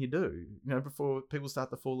turns can you do, before people start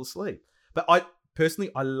to fall asleep?" But I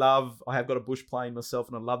have got a bush plane myself,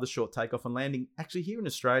 and I love the short takeoff and landing. Actually, here in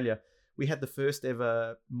Australia, we had the first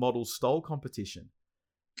ever model stall competition.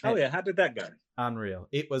 Oh yeah, how did that go? Unreal.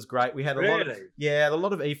 It was great. We had a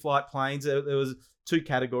lot of E-flite planes. There was 2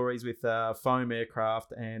 categories with foam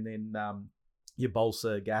aircraft and then your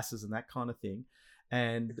balsa gases and that kind of thing.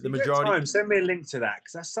 And the majority. Send me a link to that,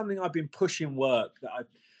 because that's something I've been pushing work that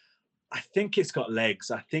I think it's got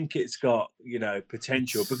legs. I think it's got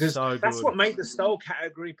potential, because that's what made the STOL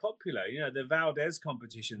category popular. The Valdez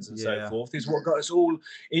competitions and so forth is what got us all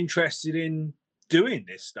interested in doing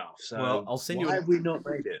this stuff. So well, I'll send you. Why have we not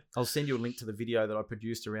made it? I'll send you a link to the video that I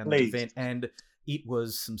produced around the event, and it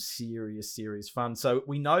was some serious fun. So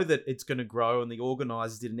we know that it's going to grow, and the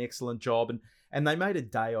organisers did an excellent job, and they made a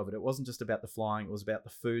day of it. It wasn't just about the flying; it was about the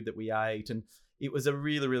food that we ate, and it was a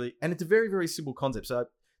really, and it's a very simple concept. So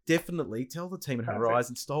definitely tell the team at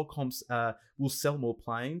Horizon Stollcomps will sell more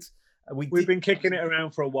planes. We've been kicking it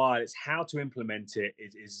around for a while. It's how to implement it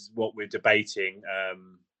is what we're debating.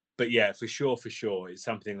 But yeah, for sure, it's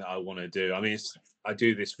something that I want to do. I mean, I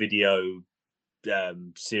do this video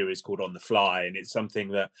series called On the Fly, and it's something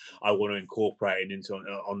that I want to incorporate into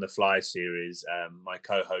On the Fly series. My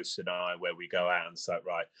co-host and I, where we go out and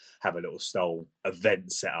have a little Stoll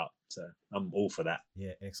event set up. So I'm all for that.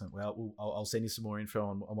 Yeah, excellent. Well, I'll send you some more info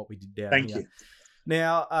on what we did down Thank here. you.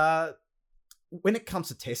 Now, when it comes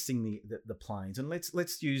to testing the planes, and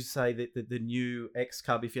let's use, say, the new X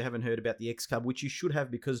Cub. If you haven't heard about the X Cub, which you should have,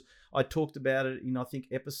 because I talked about it in, I think,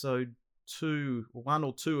 episode 1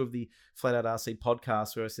 or 2 of the Flat Out RC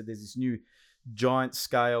podcast, where I said there's this new giant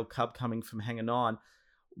scale Cub coming from Hangar 9.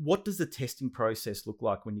 What does the testing process look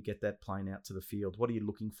like when you get that plane out to the field? What are you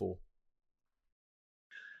looking for?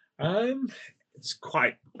 It's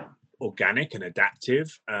quite organic and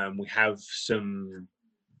adaptive. We have some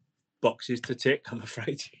boxes to tick, I'm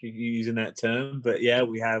afraid you're using that term, but yeah,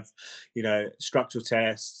 we have, structural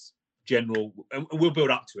tests, general, and we'll build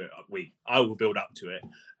up to it. I will build up to it,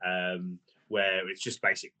 where it's just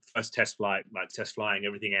basic first test flight, like test flying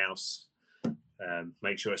everything else,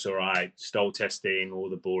 make sure it's all right, Stoll testing, all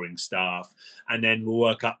the boring stuff, and then we'll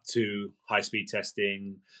work up to high speed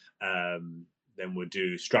testing. Then we'll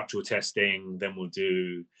do structural testing,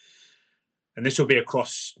 and this will be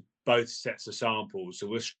across both sets of samples. So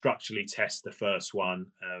we'll structurally test the first one,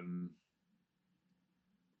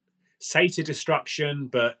 say to destruction,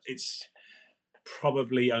 but it's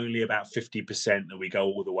probably only about 50% that we go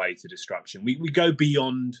all the way to destruction. We go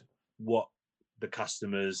beyond what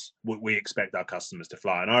we expect our customers to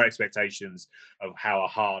fly, and our expectations of how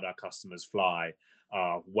hard our customers fly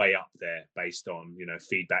are way up there based on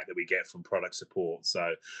feedback that we get from product support.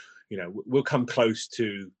 So we'll come close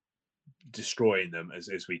to destroying them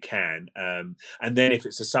as we can, and then if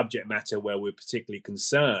it's a subject matter where we're particularly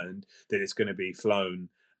concerned that it's going to be flown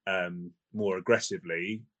more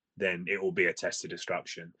aggressively, then it will be a test to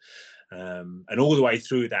destruction. And all the way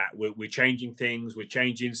through that, we're changing things, we're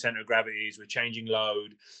changing center of gravities, we're changing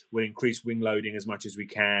load, we'll increase wing loading as much as we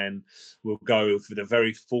can, we'll go for the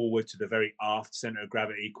very forward to the very aft center of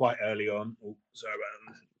gravity quite early on.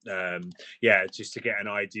 Just to get an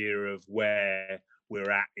idea of where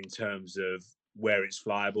we're at in terms of where it's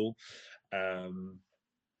flyable. And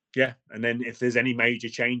then if there's any major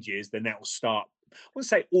changes, then that will start, I won't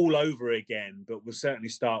say all over again, but we'll certainly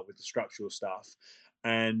start with the structural stuff.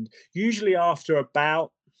 And usually after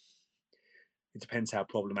about, it depends how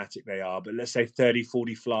problematic they are, but let's say 30,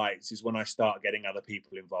 40 flights is when I start getting other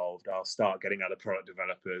people involved. I'll start getting other product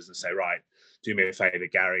developers and say, right, do me a favor,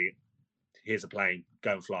 Gary, here's a plane,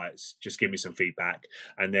 go and fly it. Just give me some feedback.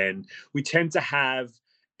 And then we tend to have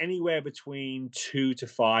anywhere between 2 to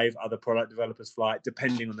 5 other product developers fly it,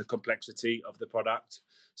 depending on the complexity of the product.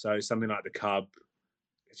 So something like the Cub,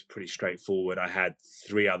 it's pretty straightforward. I had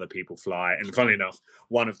 3 other people fly, and funnily enough,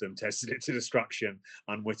 one of them tested it to destruction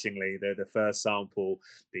unwittingly. The first sample,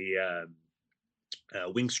 the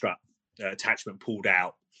wing strut attachment pulled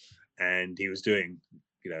out, and he was doing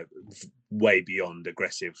way beyond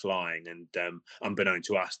aggressive flying, and unbeknown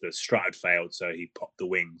to us, the strut had failed, so he popped the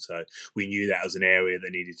wing. So we knew that was an area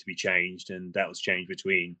that needed to be changed, and that was changed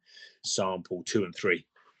between sample 2 and 3.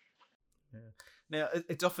 Yeah. Now,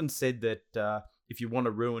 it's often said that if you want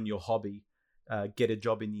to ruin your hobby, get a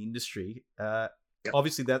job in the industry. Yep.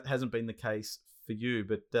 Obviously, that hasn't been the case for you,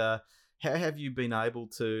 but how have you been able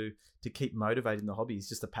to keep motivating the hobby? Is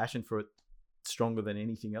just a passion for it stronger than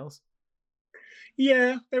anything else?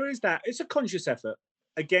 Yeah, there is that. It's a conscious effort.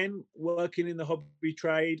 Again, working in the hobby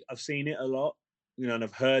trade, I've seen it a lot, and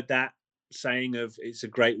I've heard that saying of it's a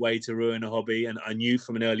great way to ruin a hobby. And I knew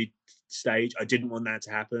from an early stage, I didn't want that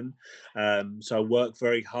to happen. So I worked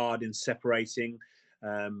very hard in separating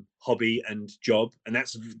hobby and job. And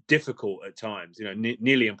that's difficult at times,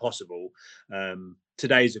 nearly impossible.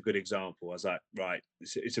 Today's a good example. I was like, right,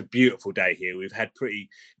 it's a beautiful day here. We've had pretty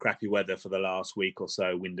crappy weather for the last week or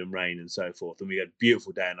so, wind and rain and so forth. And we had a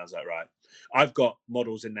beautiful day. And I was like, right, I've got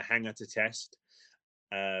models in the hangar to test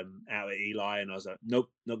out at Eli. And I was like, nope,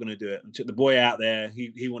 not going to do it. And took the boy out there.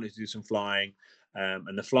 He wanted to do some flying.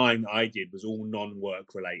 And the flying that I did was all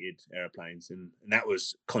non-work related airplanes. And that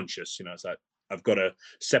was conscious. It's like, I've got to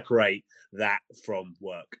separate that from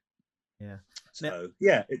work. Yeah. Now, So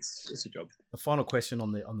yeah, it's a job. a final question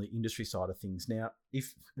on the industry side of things. Now,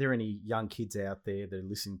 if there are any young kids out there that are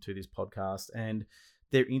listening to this podcast and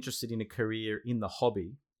they're interested in a career in the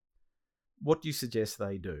hobby, what do you suggest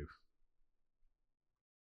they do?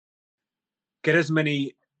 Get as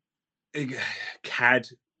many CAD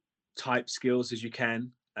type skills as you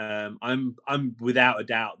can. I'm without a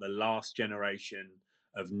doubt the last generation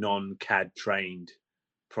of non-CAD trained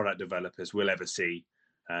product developers we'll ever see.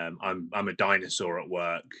 I'm a dinosaur at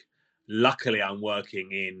work. Luckily, I'm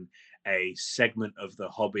working in a segment of the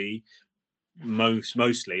hobby,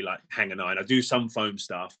 mostly like Hanger 9. I do some foam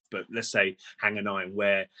stuff, but let's say Hanger 9,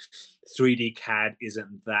 where 3D CAD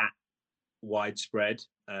isn't that widespread.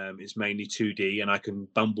 It's mainly 2D, and I can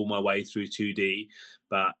bumble my way through 2D.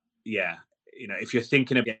 But yeah, if you're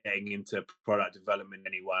thinking of getting into product development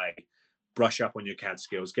anyway, brush up on your CAD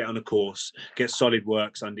skills, get on a course, get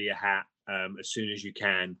SolidWorks under your hat as soon as you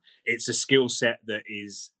can. It's a skill set that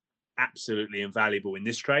is absolutely invaluable in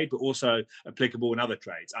this trade, but also applicable in other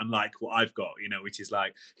trades, unlike what I've got, which is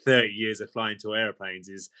like 30 years of flying to airplanes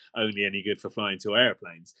is only any good for flying to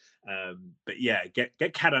airplanes. But yeah,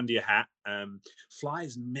 get CAD under your hat. Fly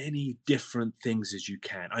as many different things as you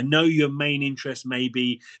can. I know your main interest may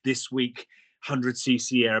be this week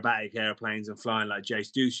 100cc aerobatic airplanes and flying like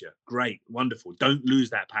Jace Dusha. Great, wonderful. Don't lose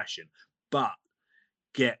that passion, but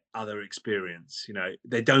get other experience.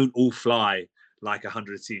 They don't all fly like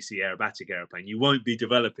 100cc aerobatic airplane. You won't be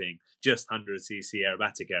developing just 100cc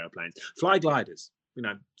aerobatic airplanes. Fly gliders.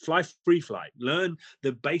 Fly free flight. Learn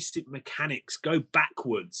the basic mechanics. Go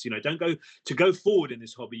backwards. Don't go forward in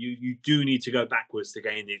this hobby. You do need to go backwards to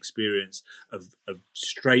gain the experience of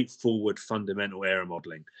straightforward fundamental aero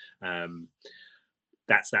modeling.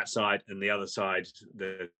 That's that side, and the other side,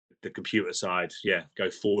 the computer side. Yeah, go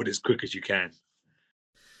forward as quick as you can.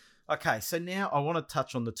 Okay, so now I want to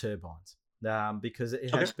touch on the turbines because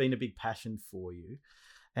it has been a big passion for you.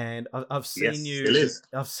 And I've seen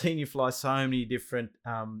I've seen you fly so many different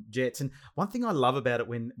jets. And one thing I love about it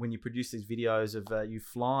when you produce these videos of you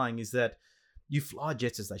flying is that you fly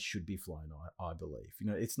jets as they should be flown. I believe.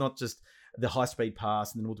 It's not just the high speed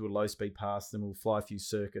pass, and then we'll do a low speed pass, then we'll fly a few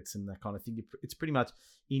circuits and that kind of thing. It's pretty much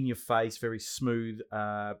in your face, very smooth,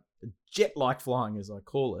 jet like flying, as I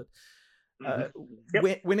call it.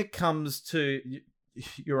 When it comes to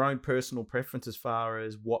your own personal preference as far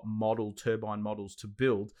as what turbine models to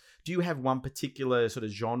build, do you have one particular sort of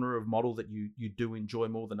genre of model that you do enjoy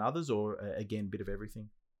more than others, or again, a bit of everything?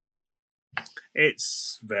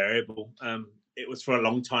 It's variable. It was for a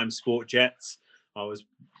long time sport jets. I was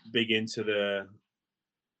big into the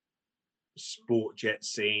sport jet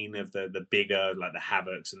scene of the bigger, like the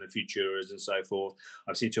Havocs and the Futuras and so forth.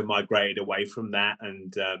 I've seemed to have migrated away from that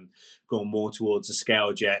and gone more towards the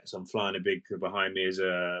scale jets. I'm flying behind me is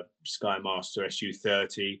a Skymaster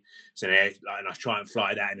Su-30. It's an air, and I try and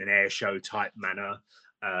fly that in an air show type manner.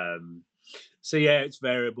 So yeah, it's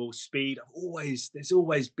variable. Speed. There's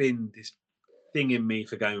always been this thing in me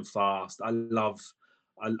for going fast. I love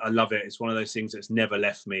it. It's one of those things that's never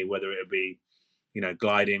left me, whether it be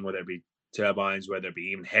gliding, whether it be turbines, whether it be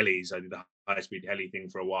even helis. I did the high speed heli thing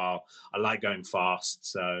for a while. I like going fast,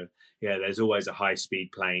 so yeah, there's always a high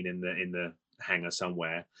speed plane in the hangar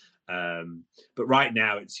somewhere. But right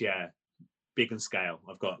now it's big and scale.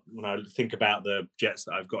 When I think about the jets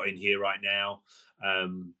that I've got in here right now,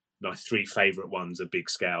 my three favorite ones are big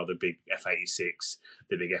scale: the big F-86,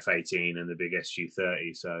 the big F-18, and the big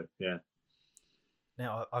Su-30. So yeah.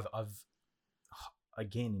 Now I've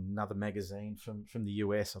again in another magazine from the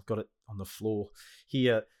US. I've got it on the floor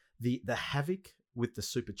here. The Havoc with the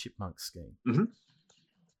Super Chipmunk scheme. Mm-hmm.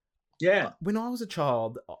 Yeah. When I was a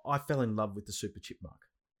child, I fell in love with the Super Chipmunk.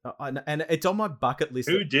 And it's on my bucket list.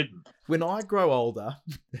 Who didn't? When I grow older,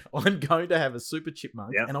 I'm going to have a Super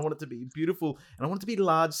Chipmunk, and I want it to be beautiful, and I want it to be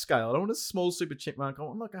large scale. I don't want a small Super Chipmunk. I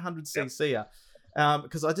want like 100cc,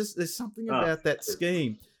 because there's something about that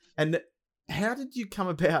scheme. And how did you come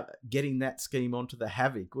about getting that scheme onto the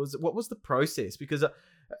Havoc? What was the process? Because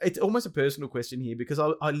it's almost a personal question here, because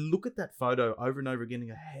I look at that photo over and over again and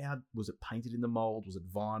go, how was it painted in the mold? Was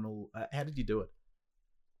it vinyl? How did you do it?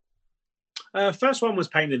 First one was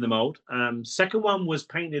painted in the mold. Second one was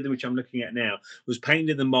painted, which I'm looking at now, was painted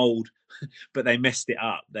in the mold, but they messed it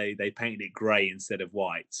up. They painted it grey instead of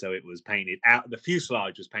white, so it was painted out. The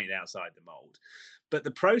fuselage was painted outside the mold. But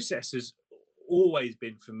the process has always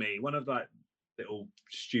been, for me, one of like little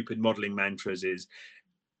stupid modelling mantras is,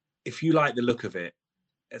 if you like the look of it,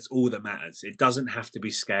 it's all that matters. It doesn't have to be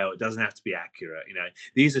scale. It doesn't have to be accurate.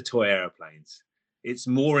 These are toy airplanes. it's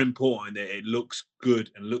more important that it looks good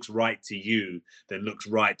and looks right to you than looks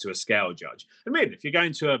right to a scale judge. I mean, if you're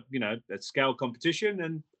going to a scale competition,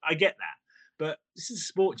 and I get that, but this is a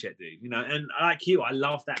sport jet, dude. And like you, I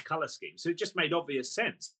love that color scheme, so it just made obvious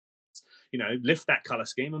sense. Lift that color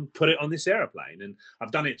scheme and put it on this airplane. And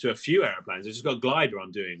I've done it to a few airplanes. I've just got a glider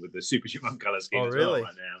I'm doing with the Super Chipmunk color scheme as well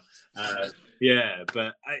right now. Yeah,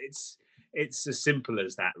 but it's as simple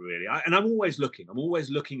as that, really. And I'm always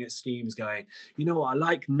looking at schemes going, you know what, I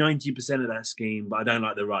like 90% of that scheme, but I don't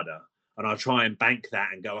like the rudder. And I'll try and bank that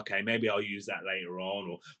and go, okay, maybe I'll use that later on.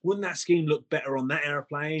 Or wouldn't that scheme look better on that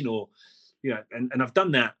airplane? Or, and I've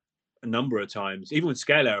done that a number of times, even with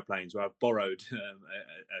scale airplanes, where I've borrowed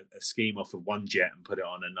a scheme off of one jet and put it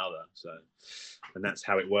on another. So, and that's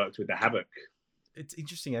how it worked with the Havoc. It's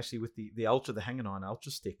interesting, actually, with the Hanger 9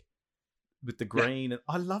 Ultra stick with the green.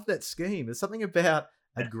 I love that scheme. There's something about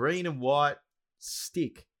a green and white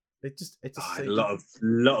stick. It just a lot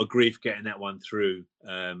of grief getting that one through,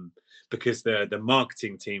 because the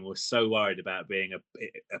marketing team was so worried about being a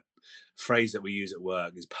phrase that we use at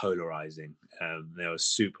work is polarizing. They were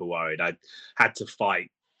super worried. I had to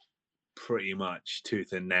fight pretty much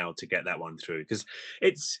tooth and nail to get that one through, because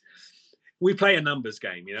we play a numbers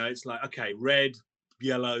game. It's like, okay, red,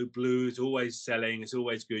 yellow, blue is always selling. It's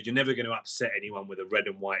always good. You're never going to upset anyone with a red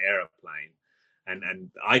and white aeroplane.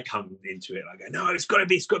 And I come into it like, no, it's got to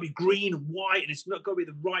be green and white, and it's not got to be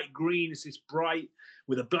the right green. It's this bright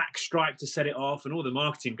with a black stripe to set it off. And all the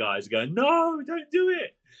marketing guys are going, no, don't do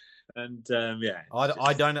it. And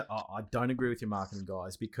I don't agree with your marketing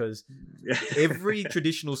guys, because every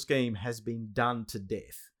traditional scheme has been done to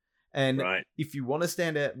death. And if you want to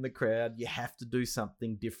stand out in the crowd, you have to do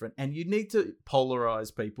something different, and you need to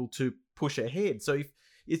polarize people to push ahead. So if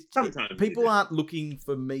people aren't looking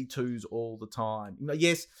for Me Toos all the time.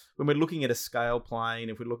 Yes, when we're looking at a scale plane,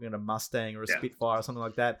 if we're looking at a Mustang or a Spitfire or something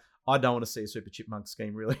like that, I don't want to see a Super Chipmunk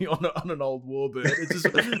scheme really on an old Warbird. It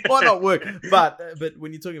just might not work. But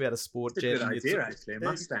when you're talking about a sport jet, good idea, actually, a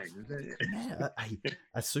Mustang.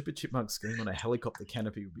 A Super Chipmunk scheme on a helicopter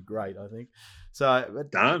canopy would be great, I think. So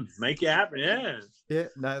done, make it happen. Yeah,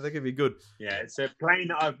 no, that could be good. Yeah, it's a plane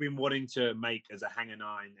that I've been wanting to make as a Hangar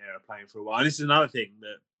 9 aeroplane for a while. And this is another thing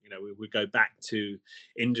that we go back to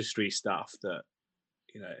industry stuff that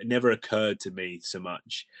it never occurred to me so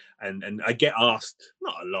much. And I get asked,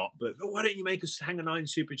 not a lot, but why don't you make a Hangar 9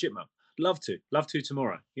 Super Chipmunk? Love to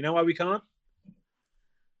tomorrow. You know why we can't?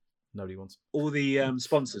 Nobody wants. All the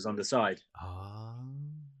sponsors on the side.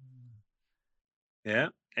 Yeah,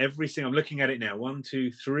 everything. I'm looking at it now. 1,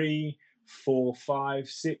 2, 3, 4, 5,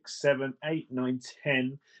 6, 7, 8, 9,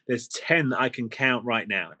 10. There's 10 that I can count right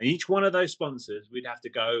now. And each one of those sponsors, we'd have to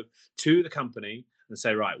go to the company and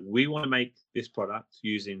say, right, we want to make this product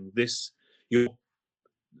using your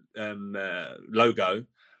logo,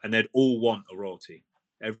 and they'd all want a royalty,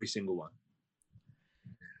 every single one.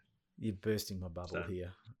 You're bursting my bubble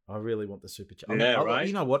here. I really want the Super Chip. Right.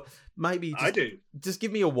 You know what? Maybe I do. Just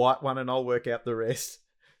give me a white one and I'll work out the rest.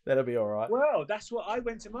 That'll be all right. Well, that's what I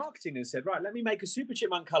went to marketing and said, right, let me make a Super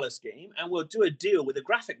Chipmunk color scheme, and we'll do a deal with a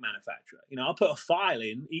graphic manufacturer. I'll put a file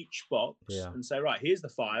in each box and say, right, here's the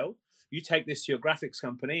file. You take this to your graphics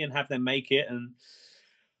company and have them make it, and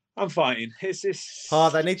I'm fighting. It's this.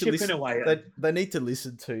 They need to listen. They need to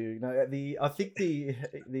listen to you. I think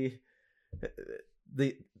the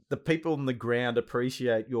people on the ground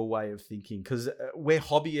appreciate your way of thinking, because we're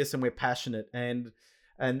hobbyists and we're passionate, and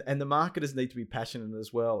the marketers need to be passionate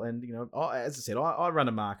as well. And as I said, I run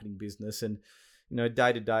a marketing business, and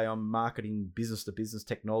day to day I'm marketing business to business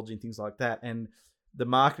technology and things like that. And the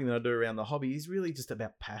marketing that I do around the hobby is really just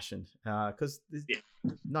about passion, because there's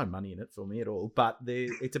no money in it for me at all, but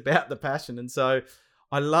it's about the passion. And so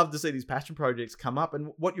I love to see these passion projects come up.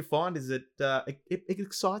 And what you find is that it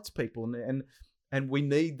excites people, and we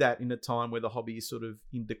need that in a time where the hobby is sort of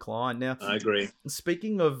in decline. Now, I agree.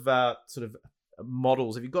 Speaking of sort of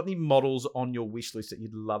models, have you got any models on your wish list that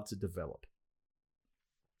you'd love to develop?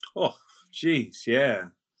 Oh, geez, yeah,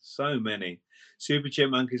 so many. Super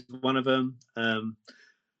Chipmunk is one of them.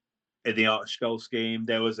 In the Arch Skull scheme,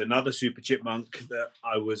 there was another Super Chipmunk that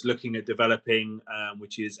I was looking at developing,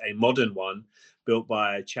 which is a modern one built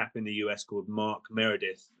by a chap in the US called Mark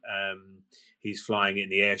Meredith. He's flying it in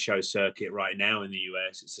the air show circuit right now in the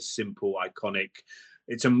US. It's a simple, iconic.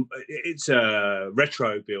 It's a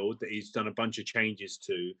retro build that he's done a bunch of changes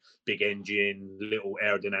to, big engine, little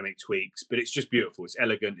aerodynamic tweaks, but it's just beautiful. It's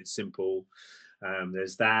elegant. It's simple.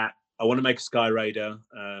 There's that. I want to make a Sky Raider,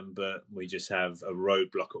 but we just have a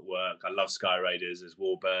roadblock at work. I love Sky Raiders as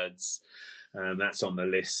Warbirds. That's on the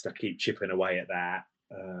list. I keep chipping away at that.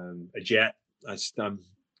 A jet.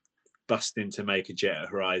 busting to make a jet at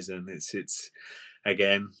Horizon. It's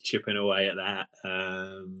again chipping away at that.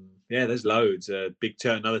 Yeah, there's loads.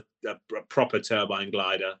 Another proper turbine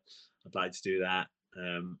glider. I'd like to do that.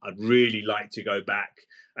 I'd really like to go back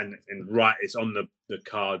and right. It's on the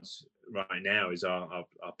cards right now. Is our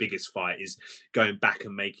biggest fight is going back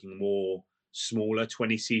and making more smaller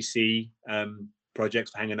 20cc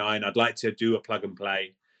projects for Hangar 9. I'd like to do a plug and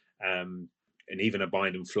play, and even a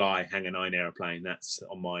bind and fly Hangar 9 airplane. That's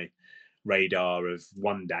on my radar of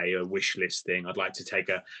one day, a wish list thing. I'd like to take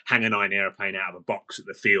a Hangar 9 airplane out of a box at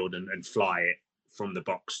the field and fly it from the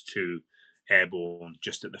box to airborne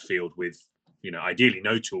just at the field with, ideally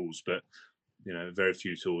no tools, but very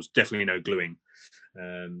few tools, definitely no gluing.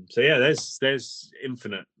 So yeah, there's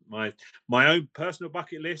infinite. My own personal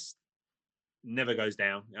bucket list never goes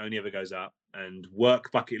down, it only ever goes up. And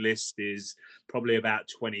work bucket list is probably about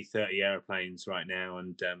 20-30 airplanes right now,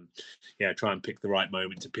 and try and pick the right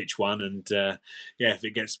moment to pitch one, and if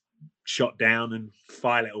it gets shot down, and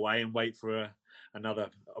file it away and wait for another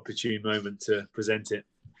opportune moment to present it.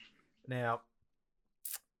 Now,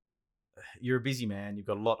 you're a busy man, you've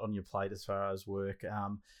got a lot on your plate as far as work.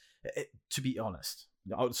 To be honest,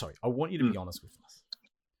 I want you to be honest with us.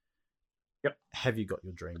 Yep. Have you got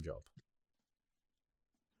your dream job?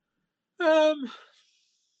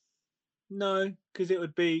 No, because it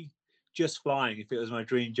would be just flying. If it was my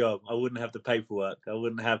dream job, I wouldn't have the paperwork.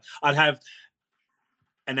 I'd have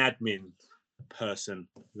an admin person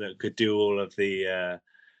that could do all of the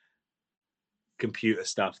computer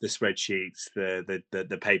stuff, the spreadsheets,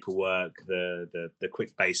 the paperwork, the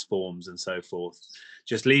quick base forms and so forth.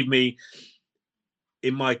 Just leave me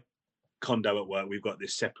in my condo at work. We've got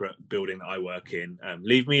this separate building that I work in.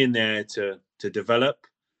 Leave me in there to develop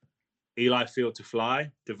Eli Field to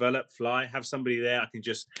fly, develop, fly, have somebody there I can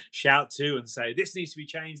just shout to and say, this needs to be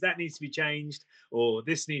changed, that needs to be changed, or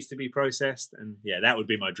this needs to be processed. And yeah, that would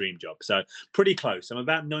be my dream job. So pretty close. I'm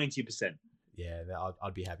about 90%. Yeah,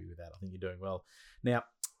 I'd be happy with that. I think you're doing well. Now,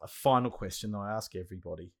 a final question that I ask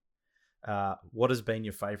everybody. What has been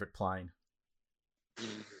your favorite plane?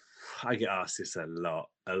 I get asked this a lot.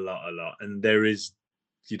 And there is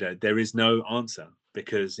no answer,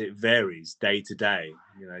 because it varies day to day,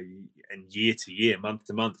 and year to year, month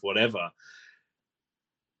to month, whatever.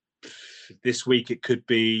 This week it could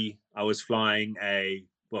be today I was flying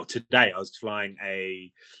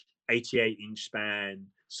a 88-inch span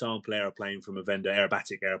sample airplane from a vendor,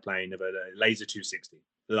 aerobatic airplane, of a Laser 260.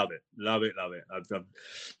 Love it. I've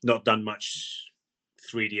not done much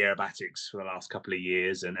 3D aerobatics for the last couple of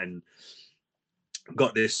years, and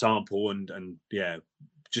got this sample and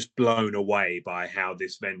just blown away by how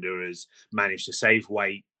this vendor has managed to save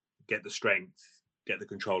weight, get the strength, get the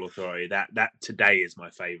control authority. That today is my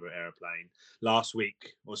favorite airplane.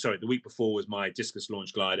 The week before was my discus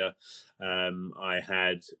launch glider. I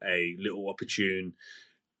had a little opportune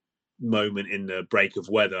moment in the break of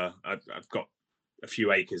weather. I've got a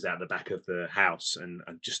few acres out the back of the house, and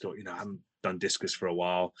I just thought, I haven't done discus for a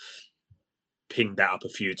while. Pinged that up a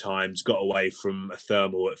few times, got away from a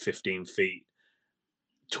thermal at 15 feet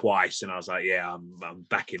twice, and I was like, yeah, I'm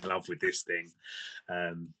back in love with this thing.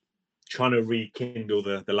 Trying to rekindle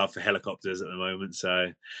the love for helicopters at the moment.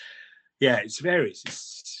 So yeah, it varies.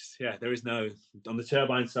 There is no, on the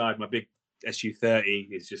turbine side, my big Su-30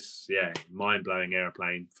 is just mind-blowing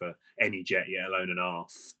airplane for any jet, yet alone an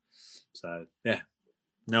ARF. So yeah,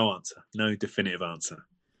 no answer, no definitive answer.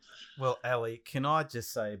 Well, Ali, can I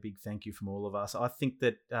just say a big thank you from all of us? I think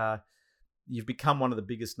that you've become one of the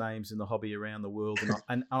biggest names in the hobby around the world,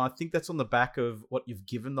 and I think that's on the back of what you've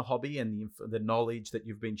given the hobby and the knowledge that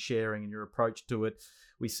you've been sharing and your approach to it.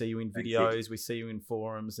 We see you in videos, we see you in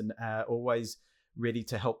forums, and always ready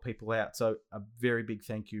to help people out. So a very big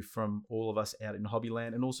thank you from all of us out in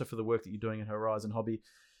Hobbyland, and also for the work that you're doing at Horizon Hobby,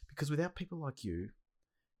 because without people like you,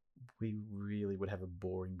 we really would have a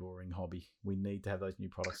boring hobby. We need to have those new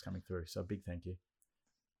products coming through. So a big thank you.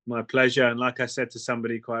 My pleasure. And like I said to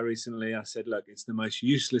somebody quite recently, I said, look, it's the most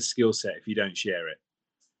useless skill set if you don't share it.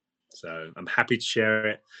 So I'm happy to share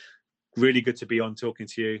it. Really good to be on talking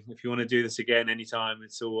to you. If you want to do this again anytime,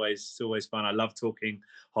 it's always fun. I love talking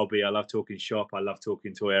hobby. I love talking shop. I love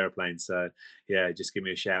talking toy airplanes. So yeah, just give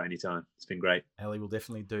me a shout anytime. It's been great. Ali, we'll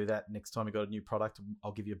definitely do that. Next time we got a new product,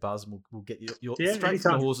 I'll give you a buzz and we'll get you straight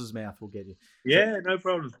from the horse's mouth. We'll get you. Yeah, no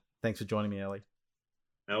problem. Thanks for joining me, Ali.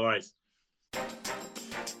 No worries.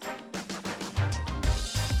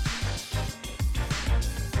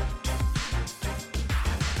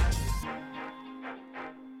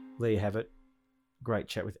 There you have it. Great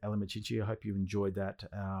chat with Ali Machichi. I hope you enjoyed that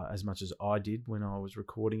as much as I did when I was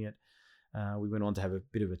recording it. We went on to have a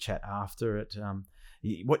bit of a chat after it.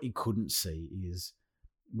 What you couldn't see is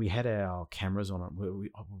we had our cameras on it. We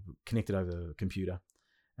connected over the computer,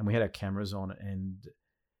 and we had our cameras on it. And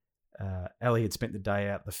Ali had spent the day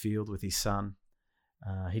out in the field with his son.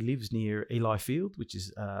 He lives near Eli Field, which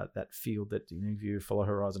is that field that, if you follow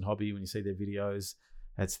Horizon Hobby, when you see their videos,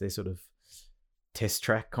 that's their sort of test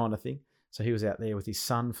track kind of thing. So he was out there with his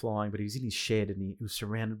son flying, but he was in his shed and he was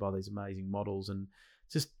surrounded by these amazing models and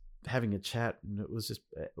just having a chat. And it was just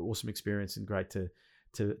an awesome experience and great to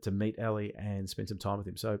meet Ali and spend some time with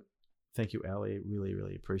him. So thank you, Ali. Really,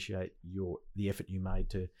 really appreciate the effort you made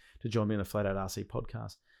to join me on the Flat Out RC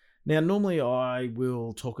podcast. Now, normally I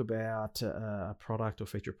will talk about a product or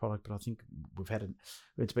feature a product, but I think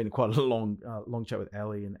it's been quite a long chat with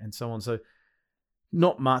Ali and so on. So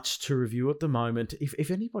not much to review at the moment.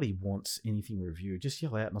 If anybody wants anything reviewed, just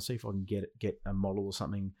yell out and I'll see if I can get a model or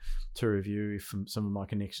something to review from some of my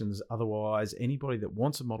connections. Otherwise, anybody that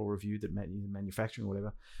wants a model reviewed, that manufacturing or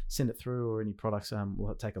whatever, send it through, or any products,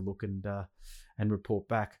 we'll take a look and report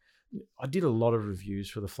back. I did a lot of reviews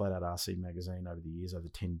for the Flat Out RC magazine over the years, over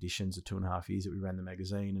 10 editions, the 2.5 years that we ran the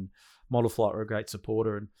magazine, and Model Flight were a great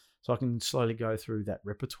supporter. And so I can slowly go through that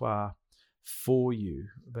repertoire for you.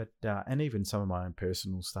 But and even some of my own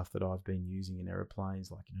personal stuff that I've been using in aeroplanes,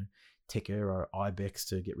 like, Tech Aero Ibex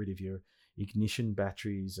to get rid of your ignition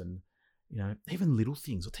batteries, and, even little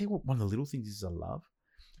things. I'll tell you what, one of the little things is I love.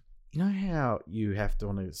 You know how you have to,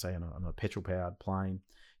 on a petrol-powered plane,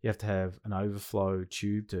 you have to have an overflow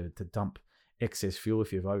tube to dump excess fuel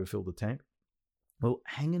if you've overfilled the tank? Well,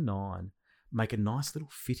 Hangar 9 make a nice little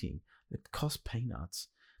fitting that costs peanuts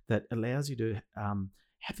that allows you to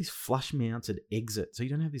have this flush-mounted exit, so you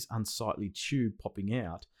don't have this unsightly tube popping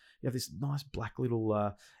out. You have this nice black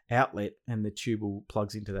little outlet, and the tube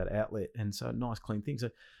plugs into that outlet, and so nice clean thing. So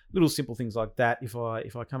little simple things like that. If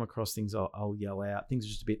I come across things, I'll yell out. Things are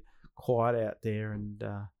just a bit quiet out there, and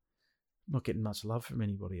not getting much love from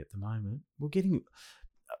anybody at the moment. We're getting an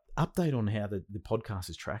update on how the podcast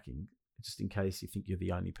is tracking, just in case you think you're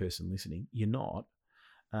the only person listening. You're not.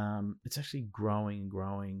 It's actually growing,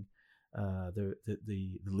 the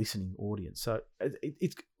listening audience. So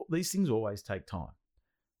it's these things always take time.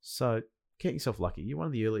 So count yourself lucky. You're one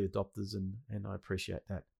of the early adopters, and I appreciate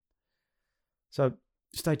that. So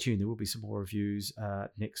stay tuned. There will be some more reviews.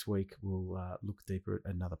 Next week, we'll look deeper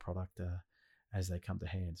at another product as they come to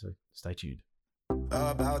hand. So stay tuned.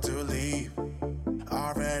 About to leave,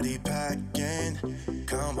 already packing.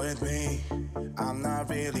 Come with me, I'm not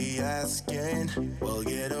really asking. We'll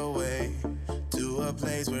get away to a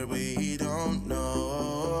place where we don't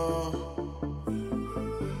know.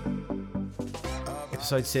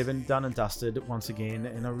 Episode 7 done and dusted once again,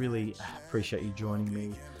 and I really appreciate you joining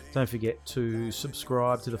me. Don't forget to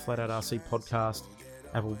subscribe to the Flat Out RC podcast,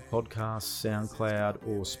 Apple Podcasts, SoundCloud,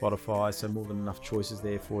 or Spotify. So more than enough choices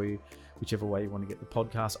there for you, whichever way you want to get the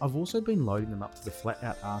podcast. I've also been loading them up to the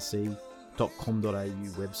flatoutrc.com.au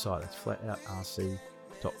website. That's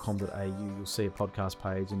flatoutrc.com.au. You'll see a podcast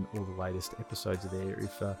page, and all the latest episodes are there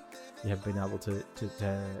if you haven't been able to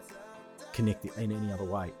connect it in any other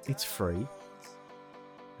way. It's free,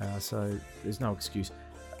 so there's no excuse.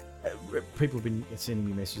 People have been sending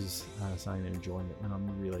me messages saying they're enjoying it, and I'm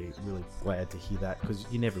really, really glad to hear that, because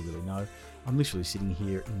you never really know. I'm literally sitting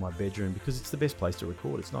here in my bedroom because it's the best place to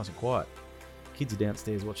record. It's nice and quiet. Kids are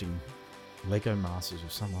downstairs watching Lego Masters or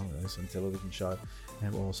some television show,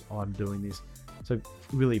 and whilst I'm doing this. So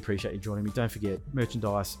really appreciate you joining me. Don't forget,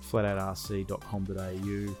 merchandise,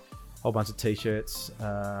 flatoutrc.com.au. Whole bunch of t-shirts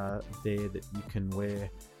there that you can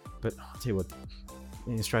wear. But I'll tell you what,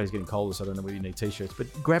 Australia's getting colder, so I don't know whether you need t-shirts, but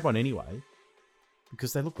grab one anyway,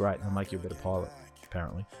 because they look great and they'll make you a better pilot,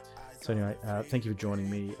 apparently. So anyway, thank you for joining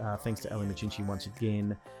me. Thanks to Ali Machinchi once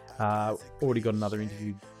again. Already got another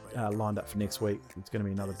interview lined up for next week. It's going to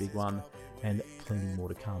be another big one, and plenty more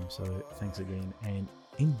to come. So thanks again, and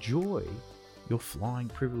enjoy your flying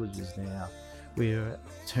privileges now. We're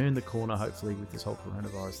turned the corner, hopefully, with this whole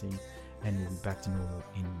coronavirus thing, and we'll be back to normal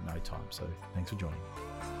in no time. So thanks for joining me.